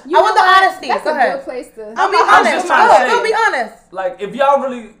 I want the honesty. That's Go a ahead. good place to. I'll be honest. I'll be honest. Like, if y'all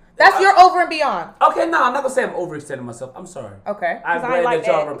really... That's your over and beyond. Okay, no, I'm not going to say I'm overextending myself. I'm sorry. Okay. I'm glad that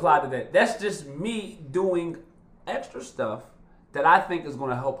y'all replied to that. That's just me doing extra stuff that I think is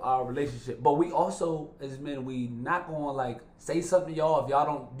going to help our relationship. But we also, as men, we not going to, like, say something to y'all if y'all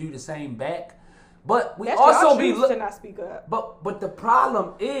don't do the same back. But we that's also be... to not speak up. But the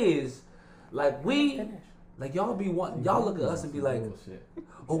problem is, like, we... Like, y'all be wanting... Y'all look at us and be like,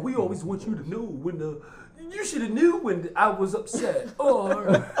 oh, we always want you to know when the... You should have knew when I was upset. Or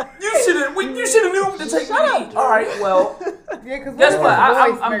you should have knew to take me to eat. All right, well, guess what?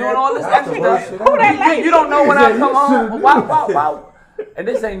 I'm doing all this extra stuff. You don't know when I come home. Wow. And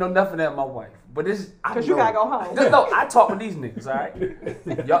this ain't no nothing at my wife. But this because you gotta go home. No, I talk with these niggas, all right?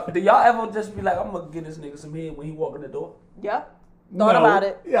 Do y'all ever just be like, I'm gonna give this nigga some head when he walk in the door? Yep. Thought about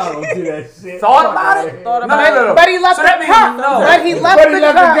it. Y'all don't do that shit. Thought about it? Thought about it. No. But he left the cup. But he left the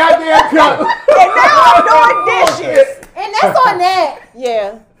goddamn cup. And now I'm doing dishes. And that's on that.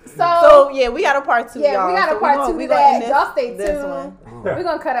 Yeah. So yeah, we got a part 2, y'all. Yeah, we got a part 2 we to that. gonna Y'all stay this tuned. one. We're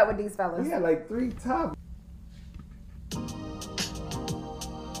going to cut up with these fellas. We had like 3 topics.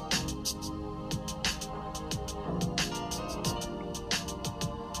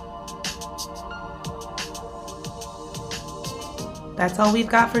 That's all we've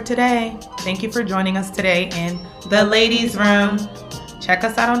got for today. Thank you for joining us today in the Ladies Room. Check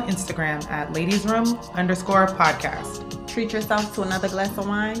us out on Instagram at ladiesroom_podcast. Treat yourself to another glass of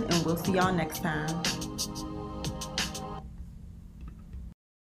wine, and we'll see y'all next time.